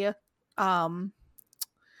a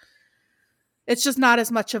it's just not as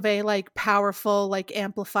much of a like powerful like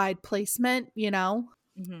amplified placement, you know.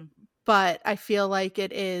 But I feel like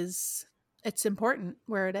it's important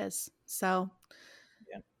where it is. So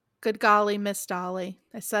good golly, Miss Dolly.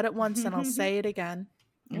 I said it once and I'll say it again.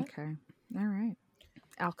 Okay. All right.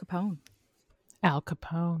 Al Capone. Al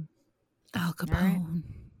Capone. Al Capone. Right.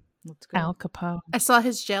 Let's go. Al Capone. I saw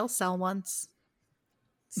his jail cell once.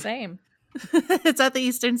 Same. It's at the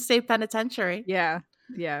Eastern State Penitentiary. Yeah.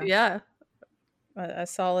 Yeah. I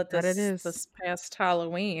saw it That it is. this past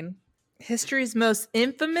Halloween. History's most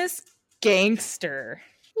infamous gangster.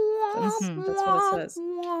 That's what it says. Do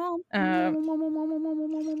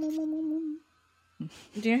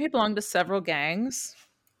you know he belonged to several gangs?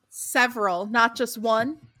 Several, not just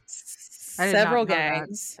one. Several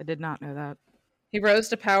gangs. I did not know that. He rose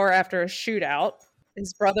to power after a shootout.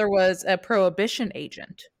 His brother was a prohibition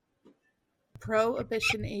agent.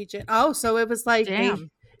 Prohibition agent. Oh, so it was like Damn.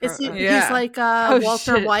 he's Yeah. like Oh,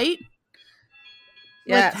 Walter shit. White.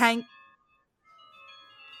 Yes. With Hank.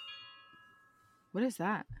 What is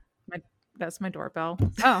that? That's my doorbell.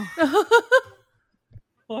 Oh.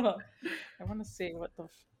 Hold on. I want to see what the.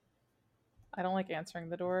 I don't like answering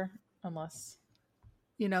the door unless.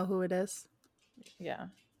 You know who it is. Yeah.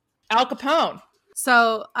 Al Capone.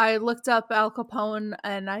 So I looked up Al Capone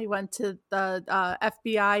and I went to the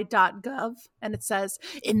FBI.gov and it says,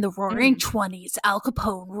 in the roaring 20s, Al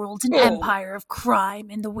Capone ruled an empire of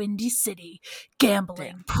crime in the Windy City.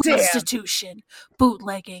 Gambling, prostitution,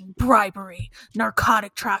 bootlegging, bribery,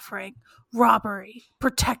 narcotic trafficking, robbery,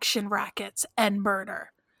 protection rackets, and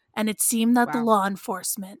murder. And it seemed that the law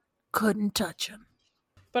enforcement couldn't touch him.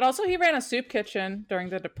 But also, he ran a soup kitchen during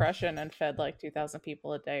the Depression and fed like 2,000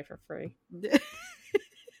 people a day for free.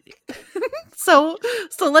 So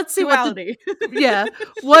let's see Duality.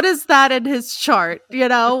 what is that in his chart? You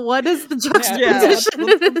know, what is the juxtaposition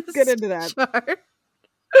in his get into that chart?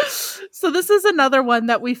 So this is another one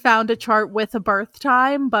that we found a chart with a birth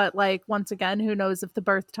time, but like once again, who knows if the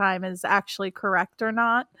birth time is actually correct or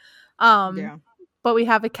not? But we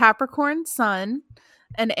have a Capricorn sun,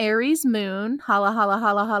 an Aries moon, holla holla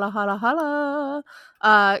holla holla holla holla,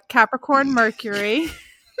 Capricorn Mercury,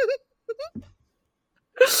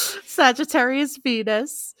 Sagittarius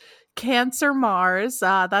Venus, Cancer Mars,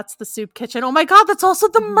 that's the soup kitchen. Oh my god, that's also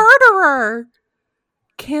the murderer.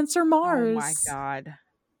 Cancer Mars. Oh my god.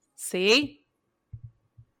 See?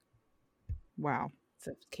 Wow.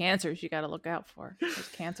 So cancers you got to look out for. There's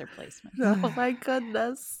cancer placement. Oh my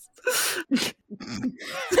goodness.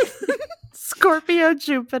 Scorpio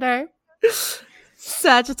Jupiter,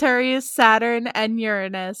 Sagittarius Saturn and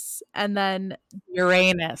Uranus, and then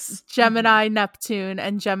Uranus, Gemini Neptune,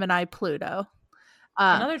 and Gemini Pluto.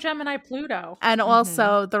 Another Gemini Pluto. And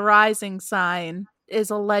also the rising sign is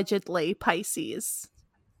allegedly Pisces.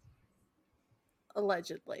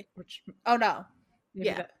 Allegedly. Oh no.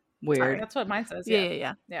 Yeah. Weird. Sorry, that's what mine says.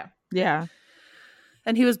 Yeah.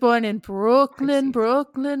 And he was born in Brooklyn,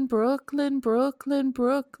 Pisces.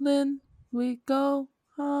 Brooklyn. We go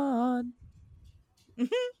hard.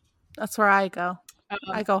 That's where I go.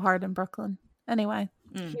 I go hard in Brooklyn. Anyway.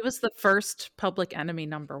 He was the first Public Enemy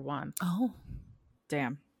 #1. Oh.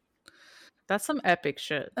 Damn. That's some epic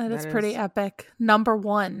shit. That is pretty epic.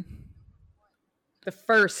 #1. The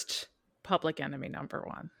first Public Enemy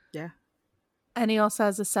 #1. Yeah. And he also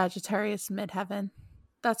has a Sagittarius midheaven.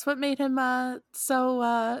 That's what made him have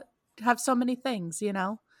so many things, you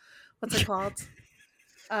know? What's it called?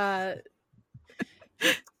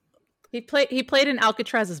 He played in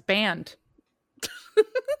Alcatraz's band.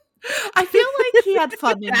 I feel like he had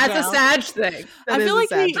fun in jail. That's a Sag thing. I feel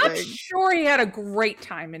like I'm sure he had a great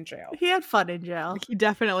time in jail. He had fun in jail. He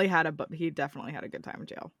definitely had a good time in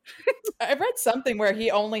jail. I read something where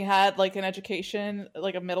he only had like an education,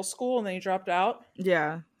 like a middle school, and then he dropped out.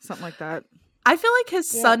 Yeah, something like that. I feel like his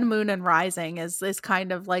sun, moon, and rising is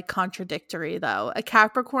kind of like contradictory though. A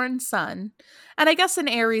Capricorn sun, and I guess an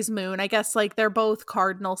Aries moon. I guess like they're both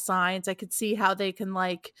cardinal signs. I could see how they can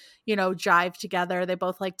like, you know, jive together. They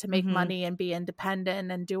both like to make money and be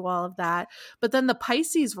independent and do all of that. But then the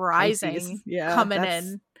Pisces rising coming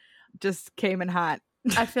in just came in hot.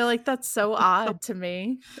 I feel like that's so odd to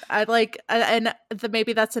me. I like, and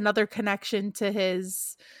maybe that's another connection to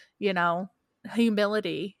his, you know,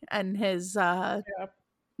 humility and his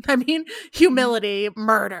humility,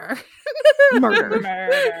 murder.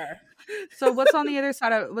 So what's on either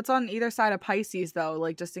side of Pisces though,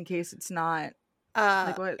 like just in case it's not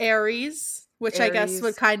like what? Aries, which I guess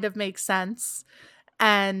would kind of make sense,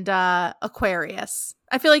 and Aquarius.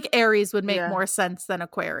 I feel like Aries would make more sense than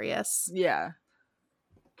Aquarius. Yeah,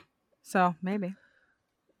 so maybe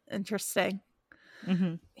interesting.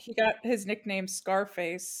 He got his nickname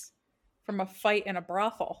Scarface from a fight in a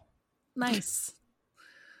brothel. Nice.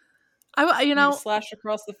 You know, slashed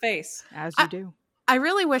across the face, as you do. I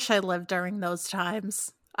really wish I lived during those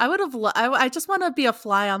times. I would have. I just want to be a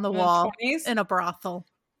fly on the wall 20s? in a brothel.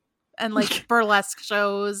 and like burlesque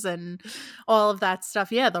shows and all of that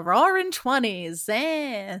stuff. Yeah, the roaring 20s.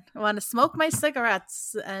 I want to smoke my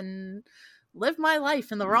cigarettes and live my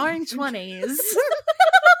life in the roaring 20s.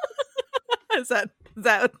 Is that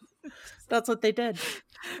That's what they did.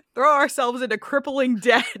 Throw ourselves into crippling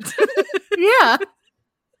debt. Yeah.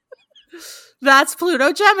 That's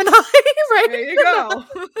Pluto Gemini, right? There you go.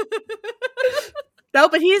 No,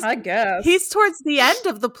 but I guess he's towards the end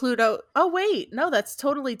of the Pluto. Oh, wait. No, that's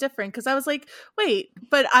totally different. Because I was like, wait,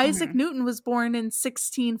 but Isaac Newton was born in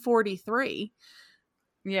 1643.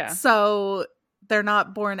 Yeah. So they're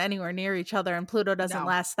not born anywhere near each other, and Pluto doesn't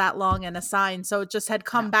last that long in a sign. So it just had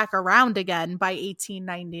come back around again by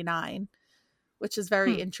 1899, which is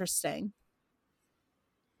very interesting.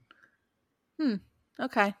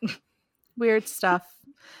 Okay. Weird stuff.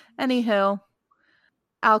 Anywho,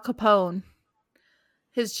 Al Capone.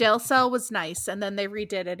 His jail cell was nice, and then they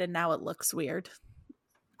redid it, and now it looks weird.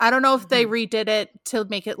 I don't know if they redid it to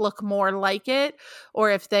make it look more like it,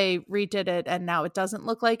 or if they redid it and now it doesn't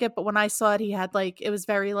look like it. But when I saw it, he had like, it was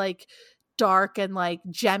very like dark and like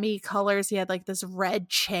gemmy colors. He had like this red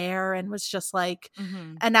chair and was just like,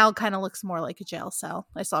 and now it kind of looks more like a jail cell.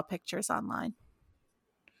 I saw pictures online.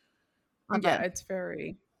 Yeah, it's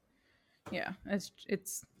very,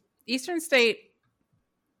 it's Eastern State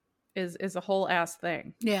is a whole ass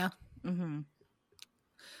thing. Yeah.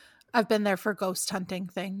 I've been there for ghost hunting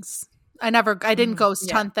things. I didn't ghost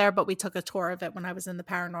hunt there, but we took a tour of it when I was in the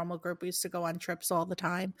paranormal group. We used to go on trips all the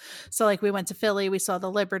time. So like we went to Philly, we saw the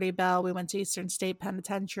Liberty Bell, we went to Eastern State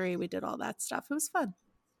Penitentiary, we did all that stuff. It was fun.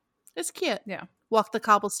 It's cute. Yeah. Walk the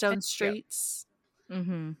cobblestone streets.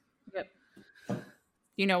 Yep.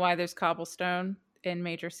 You know why there's cobblestone in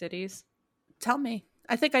major cities? Tell me.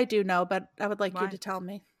 I think I do know, but I would like you to tell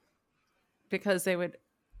me. Because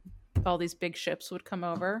all these big ships would come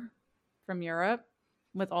over from Europe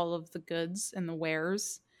with all of the goods and the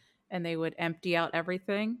wares, and they would empty out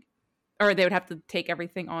everything, or they would have to take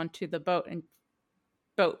everything onto the boat and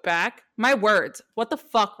boat back. My words. What the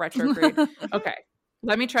fuck, retrograde? Okay,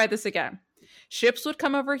 let me try this again. Ships would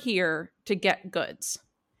come over here to get goods,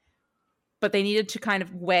 but they needed to kind of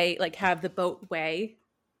have the boat weigh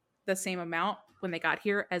the same amount when they got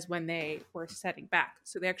here as when they were setting back.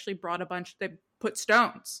 So they actually brought they put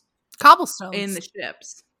cobblestones in the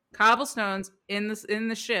ships, cobblestones in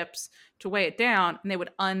the ships to weigh it down, and they would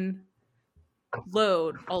unload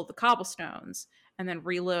all the cobblestones and then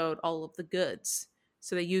reload all of the goods.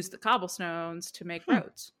 So they used the cobblestones to make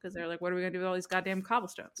roads, because they're like, what are we gonna do with all these goddamn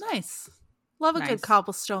cobblestones? Nice. Love a good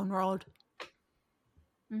cobblestone road.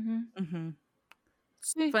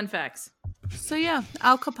 Fun facts. So yeah,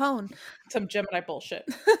 Al Capone. Some Gemini bullshit.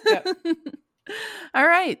 All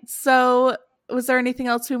right. So was there anything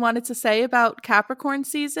else we wanted to say about Capricorn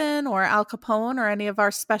season or Al Capone or any of our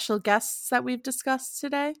special guests that we've discussed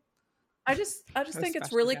today? I just think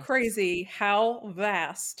it's really crazy how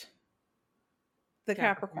vast the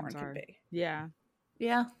Capricorn can be. Yeah.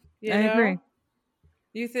 Yeah. I agree.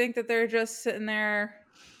 You think that they're just sitting there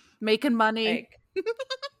making money.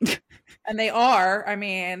 And they are. I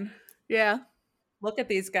mean, yeah. Look at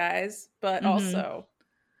these guys, but also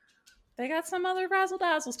they got some other razzle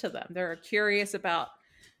dazzles to them. They're curious about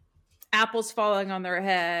apples falling on their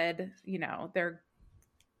head. You know, they're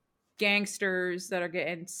gangsters that are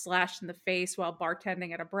getting slashed in the face while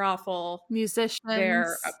bartending at a brothel. Musicians.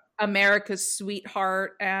 They're America's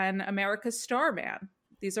sweetheart and America's starman.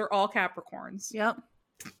 These are all Capricorns. Yep.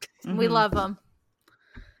 We love them.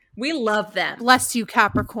 We love them. Bless you,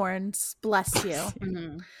 Capricorns. Bless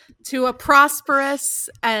you. To a prosperous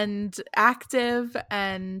and active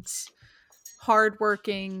and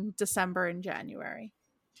hardworking December and January.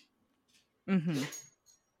 Okay.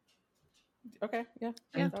 Yeah.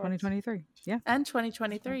 And 2023. Yeah. And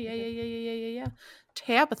 2023. Yeah.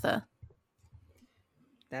 Tabitha.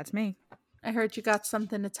 That's me. I heard you got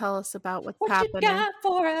something to tell us about what's what happening. You got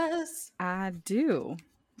for us? I do.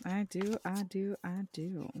 I do. I was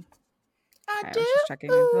just checking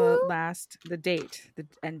the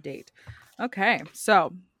end date. Okay,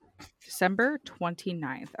 so December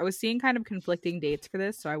 29th. I was seeing kind of conflicting dates for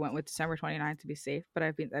this, so I went with December 29th to be safe, but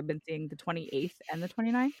I've been seeing the 28th and the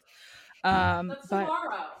 29th. That's but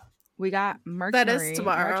tomorrow. We got Mercury. That is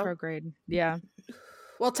tomorrow. Retrograde. Yeah.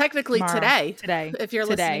 Well, technically tomorrow. today. If you're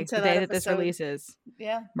listening to the day that this releases.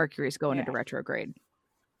 Yeah. Mercury's going into retrograde.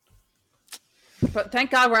 But thank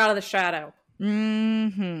God we're out of the shadow.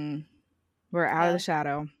 We're out of the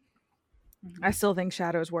shadow. I still think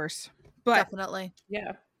shadow's worse. But definitely.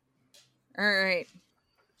 Yeah. All right.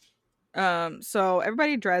 So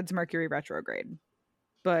everybody dreads Mercury retrograde.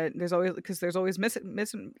 but there's always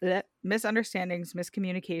misunderstandings,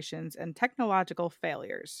 miscommunications, and technological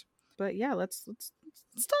failures. But yeah, let's talk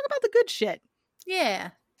about the good shit.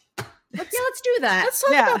 Yeah. Let's do that. Let's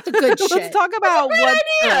talk about the good shit. Let's talk about what's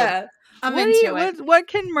good. I'm into it. What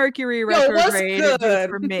can Mercury retrograde do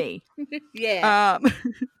for me? Yeah.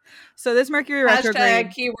 So this Mercury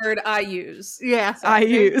retrograde keyword I use. Yeah. I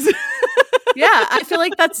use. Yeah, I feel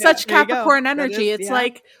like that's such Capricorn energy. It's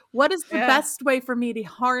like, what is the best way for me to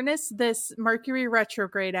harness this Mercury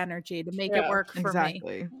retrograde energy to make it work for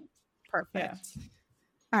me? Perfect. Yeah.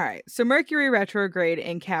 All right. So Mercury retrograde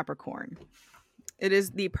in Capricorn. It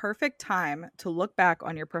is the perfect time to look back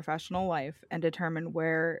on your professional life and determine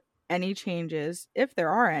where any changes, if there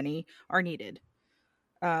are any, are needed.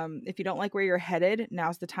 If you don't like where you're headed,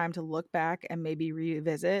 now's the time to look back and maybe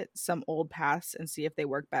revisit some old paths and see if they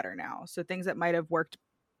work better now. So things that might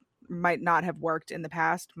not have worked in the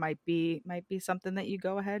past might be something that you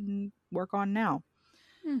go ahead and work on now.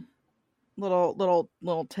 Little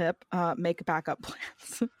tip: make backup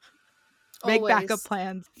plans. Make backup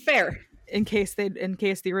plans. Fair. In case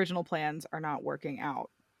the original plans are not working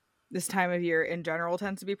out. This time of year in general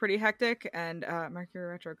tends to be pretty hectic, and Mercury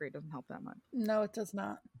retrograde doesn't help that much. No, it does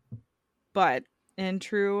not. But in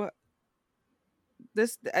true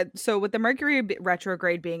so with the Mercury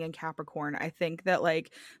retrograde being in Capricorn, I think that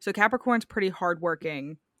so Capricorn's pretty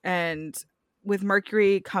hardworking, and with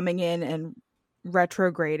Mercury coming in and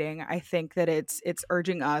retrograding, I think that it's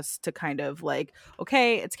urging us to kind of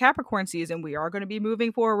okay, it's Capricorn season, we are going to be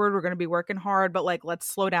moving forward, we're going to be working hard, but let's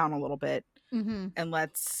slow down a little bit. Mm-hmm. And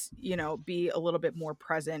let's be a little bit more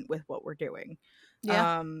present with what we're doing.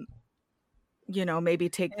 Maybe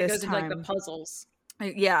take this time into, the puzzles.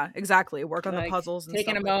 Yeah, exactly. Work on the puzzles and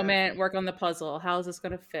taking a moment, work on the puzzle. How is this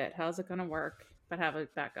going to fit? How's it going to work? But have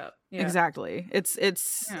it back up. Exactly.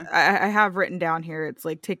 I have written down here, it's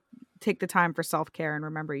take the time for self-care, and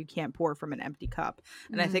remember you can't pour from an empty cup.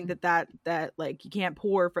 And I think that you can't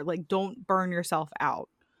pour for don't burn yourself out.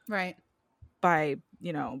 Right. By,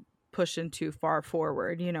 pushing too far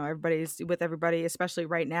forward. Everybody, especially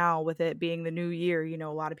right now with it being the new year, a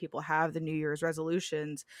lot of people have the New Year's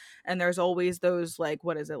resolutions, and there's always those a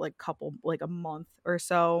month or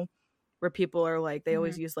so where people are they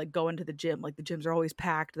always use going to the gym, the gyms are always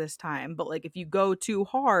packed this time, but if you go too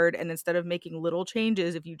hard and instead of making little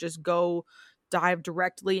changes, if you just dive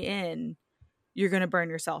directly in, you're going to burn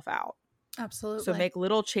yourself out. Absolutely. So make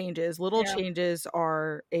little changes. Changes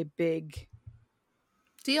are a big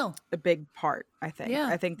deal, a big part. I think. Yeah.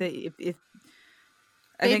 I think that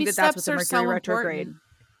I think that that's what the Mercury so retrograde. Important.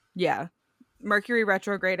 Yeah, Mercury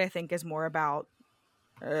retrograde I think is more about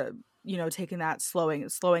taking that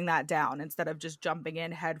slowing that down instead of just jumping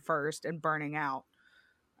in head first and burning out.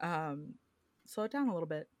 Slow it down a little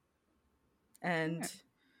bit and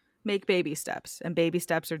make baby steps, and baby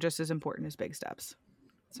steps are just as important as big steps.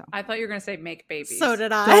 So I thought you were going to say make babies. So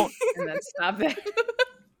did I. And then stop it.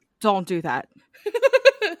 Don't do that.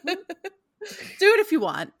 Do it if you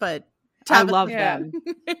want, but I love them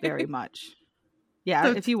very much.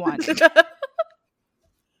 Yeah, if you want.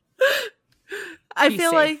 I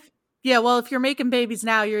feel safe. Well, if you're making babies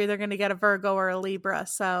now, you're either going to get a Virgo or a Libra.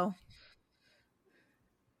 So,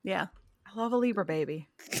 yeah. I love a Libra baby.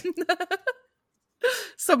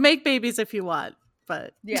 So make babies if you want,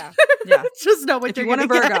 but yeah. Just know what if you want a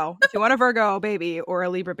Virgo. If you want a Virgo baby or a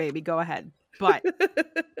Libra baby, go ahead. But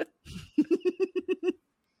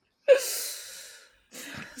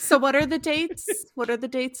so what are the dates? What are the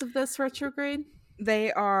dates of this retrograde?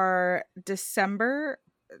 They are December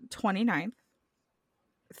 29th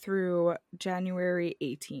through January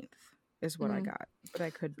 18th is what I got. But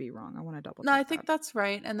I could be wrong. I want to double check. No, I think that's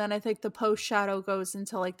right. And then I think the post shadow goes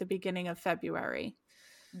until the beginning of February.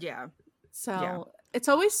 Yeah. So it's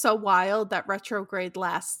always so wild that retrograde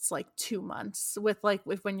lasts 2 months with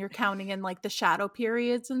when you're counting in the shadow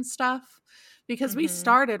periods and stuff, because we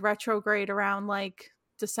started retrograde around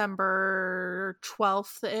December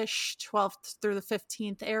 12th-ish, 12th through the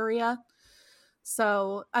 15th area.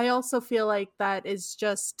 So I also feel that is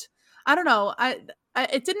just, I don't know.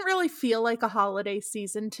 It didn't really feel like a holiday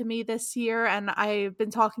season to me this year, and I've been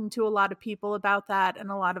talking to a lot of people about that, and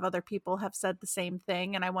a lot of other people have said the same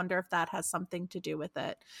thing, and I wonder if that has something to do with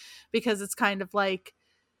it, because it's kind of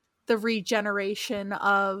the regeneration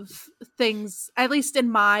of things, at least in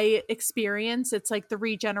my experience. It's the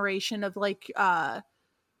regeneration of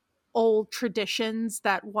old traditions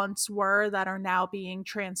that once were, that are now being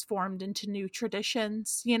transformed into new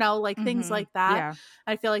traditions, things like that. Yeah.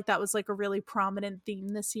 I feel that was a really prominent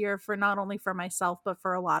theme this year, for not only for myself but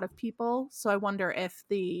for a lot of people. So I wonder if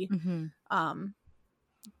the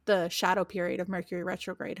the shadow period of Mercury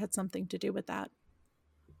retrograde had something to do with that.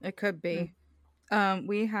 It could be.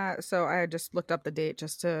 So I just looked up the date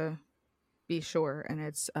just to be sure, and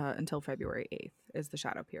it's until February 8th is the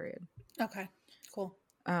shadow period. Okay, cool.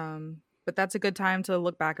 But that's a good time to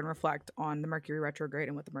look back and reflect on the Mercury retrograde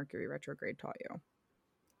and what the Mercury retrograde taught you.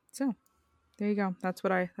 So there you go. That's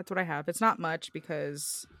what I have. It's not much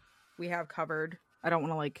because we have covered. I don't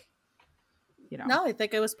want to No, I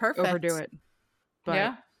think it was perfect. Overdo it.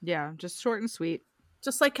 But yeah, just short and sweet.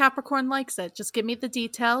 Just like Capricorn likes it. Just give me the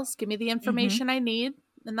details, give me the information I need,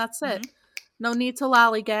 and that's it. No need to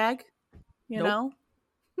lollygag, you know?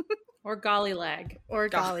 Or gollylag. Or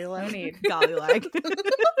gollylag. No need. Gollylag.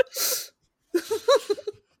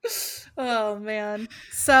 Oh, man.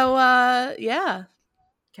 So, yeah.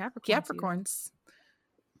 Capricorns.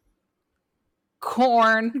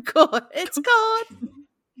 Corn. It's corn.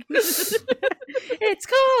 It's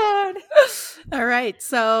corn. All right.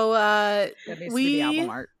 So, that needs to be the album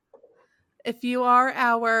art. If you are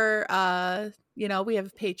our, we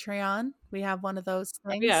have Patreon. We have one of those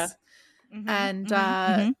things. Yeah.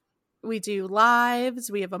 And we do lives.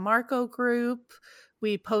 We have a Marco group.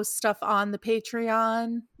 We post stuff on the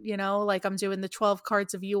Patreon, like I'm doing the 12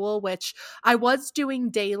 cards of Yule, which I was doing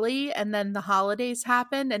daily, and then the holidays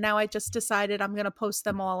happened, and now I just decided I'm going to post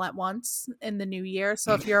them all at once in the new year.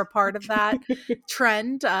 So if you're a part of that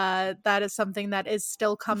trend, that is something that is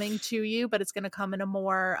still coming to you, but it's going to come in a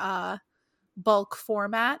more bulk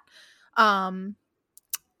format.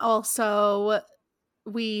 Also,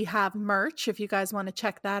 we have merch. If you guys want to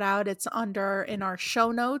check that out, it's in our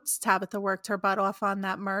show notes. Tabitha worked her butt off on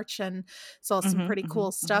that merch, and it's all some pretty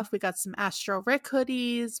cool stuff. We got some Astro Rick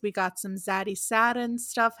hoodies. We got some Zaddy Saturn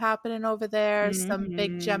stuff happening over there. Some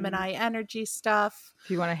big Gemini energy stuff. If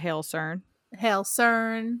you want to hail CERN.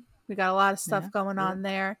 We got a lot of stuff going on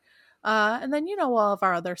there. And then all of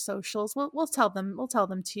our other socials. We'll tell them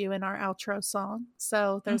to you in our outro song.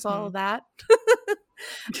 So there's all of that.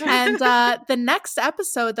 And the next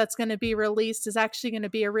episode that's going to be released is actually going to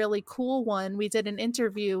be a really cool one. We did an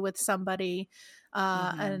interview with somebody,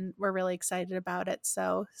 and we're really excited about it.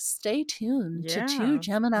 So stay tuned to Two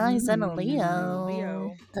Geminis and a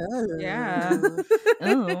Leo. Oh. Yeah.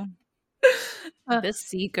 Oh. The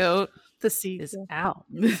sea goat. Is out.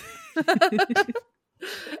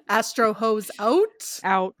 Astro hose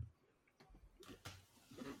out.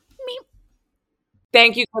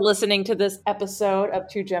 Thank you for listening to this episode of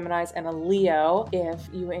Two Geminis and a Leo. If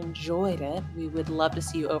you enjoyed it, we would love to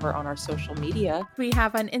see you over on our social media. We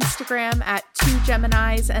have on Instagram at Two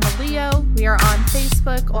Geminis and a Leo. We are on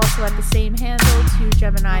Facebook, also at the same handle, Two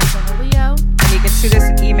Geminis and a Leo. And you can shoot us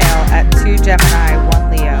an email at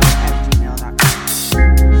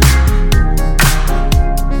 2gemini1leo@gmail.com.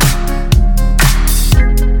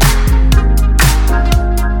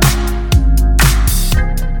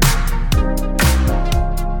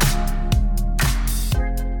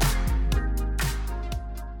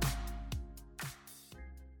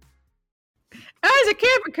 It's a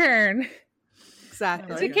Capricorn.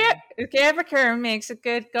 Exactly. A Capricorn makes a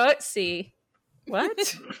good goatsy.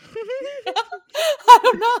 What? I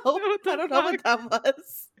don't know what that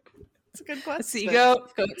was. It's a good question. Sea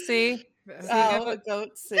goat, goatsy. A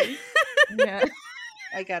goatsy. Yeah.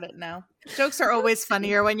 I get it now. Jokes are always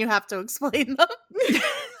funnier when you have to explain them.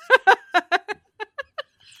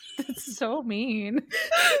 That's so mean.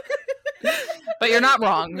 But you're not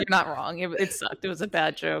wrong. It sucked. It was a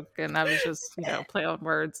bad joke, and I was just, play on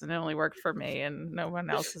words, and it only worked for me, and no one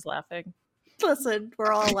else is laughing. Listen,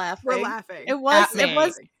 we're all laughing. We're laughing. It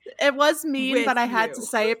was mean, but I had to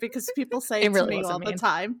say it because people say it really to me all the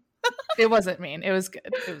time. It wasn't mean. It was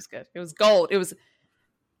good. It was gold. It was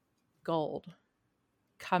gold.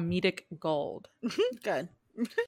 Comedic gold. Good.